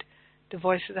God, the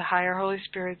voice of the higher Holy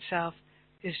Spirit self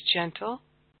is gentle.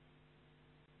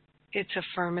 It's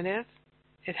affirmative.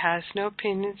 It has no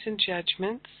opinions and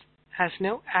judgments, has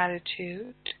no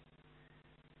attitude.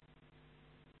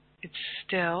 It's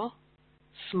still,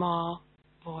 small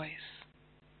voice.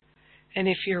 And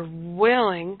if you're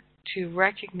willing to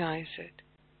recognize it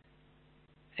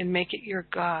and make it your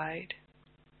guide,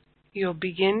 you'll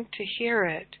begin to hear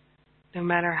it, no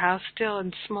matter how still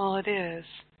and small it is,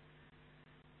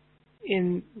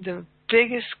 in the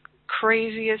biggest,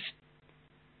 craziest,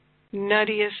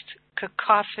 nuttiest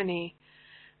cacophony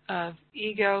of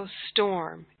ego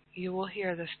storm. You will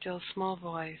hear the still small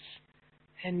voice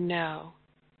and know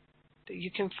that you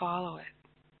can follow it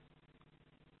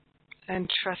and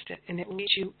trust it, and it will lead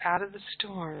you out of the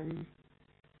storm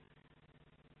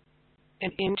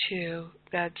and into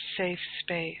that safe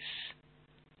space.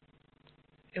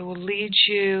 It will lead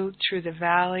you through the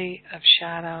valley of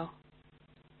shadow,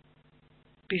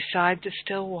 beside the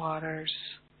still waters,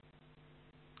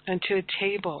 and to a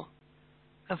table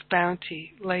of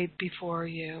bounty laid before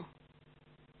you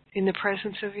in the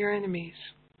presence of your enemies.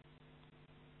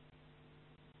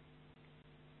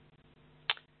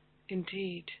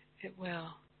 Indeed, it will.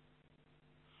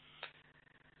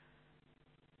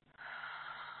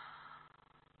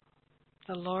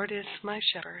 The Lord is my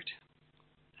shepherd.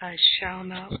 I shall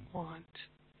not want.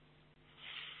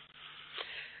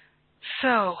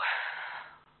 So,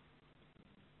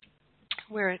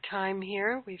 we're at time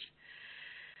here. We've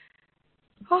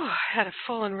had a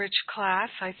full and rich class.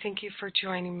 I thank you for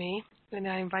joining me, and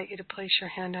I invite you to place your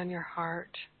hand on your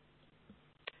heart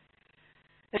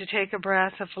and to take a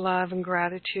breath of love and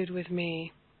gratitude with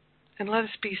me. And let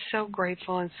us be so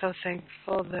grateful and so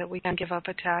thankful that we can give up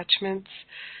attachments,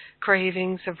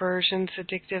 cravings, aversions,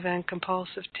 addictive and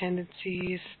compulsive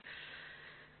tendencies,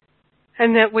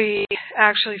 and that we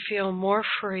actually feel more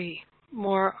free,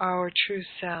 more our true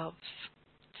selves.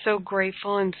 So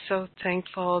grateful and so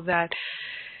thankful that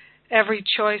every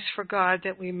choice for God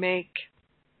that we make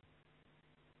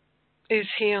is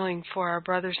healing for our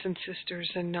brothers and sisters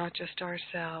and not just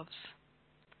ourselves.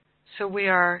 So we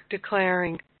are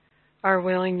declaring our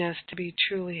willingness to be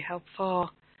truly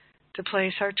helpful, to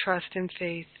place our trust and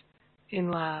faith in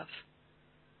love.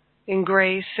 In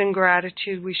grace and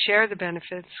gratitude, we share the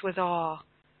benefits with all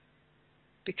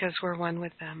because we're one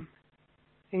with them.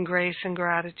 In grace and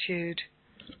gratitude,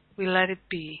 we let it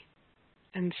be,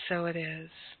 and so it is.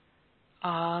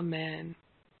 Amen.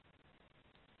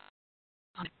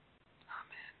 Amen.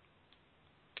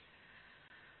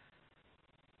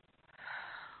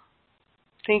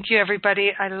 Thank you,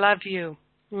 everybody. I love you.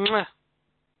 Mwah.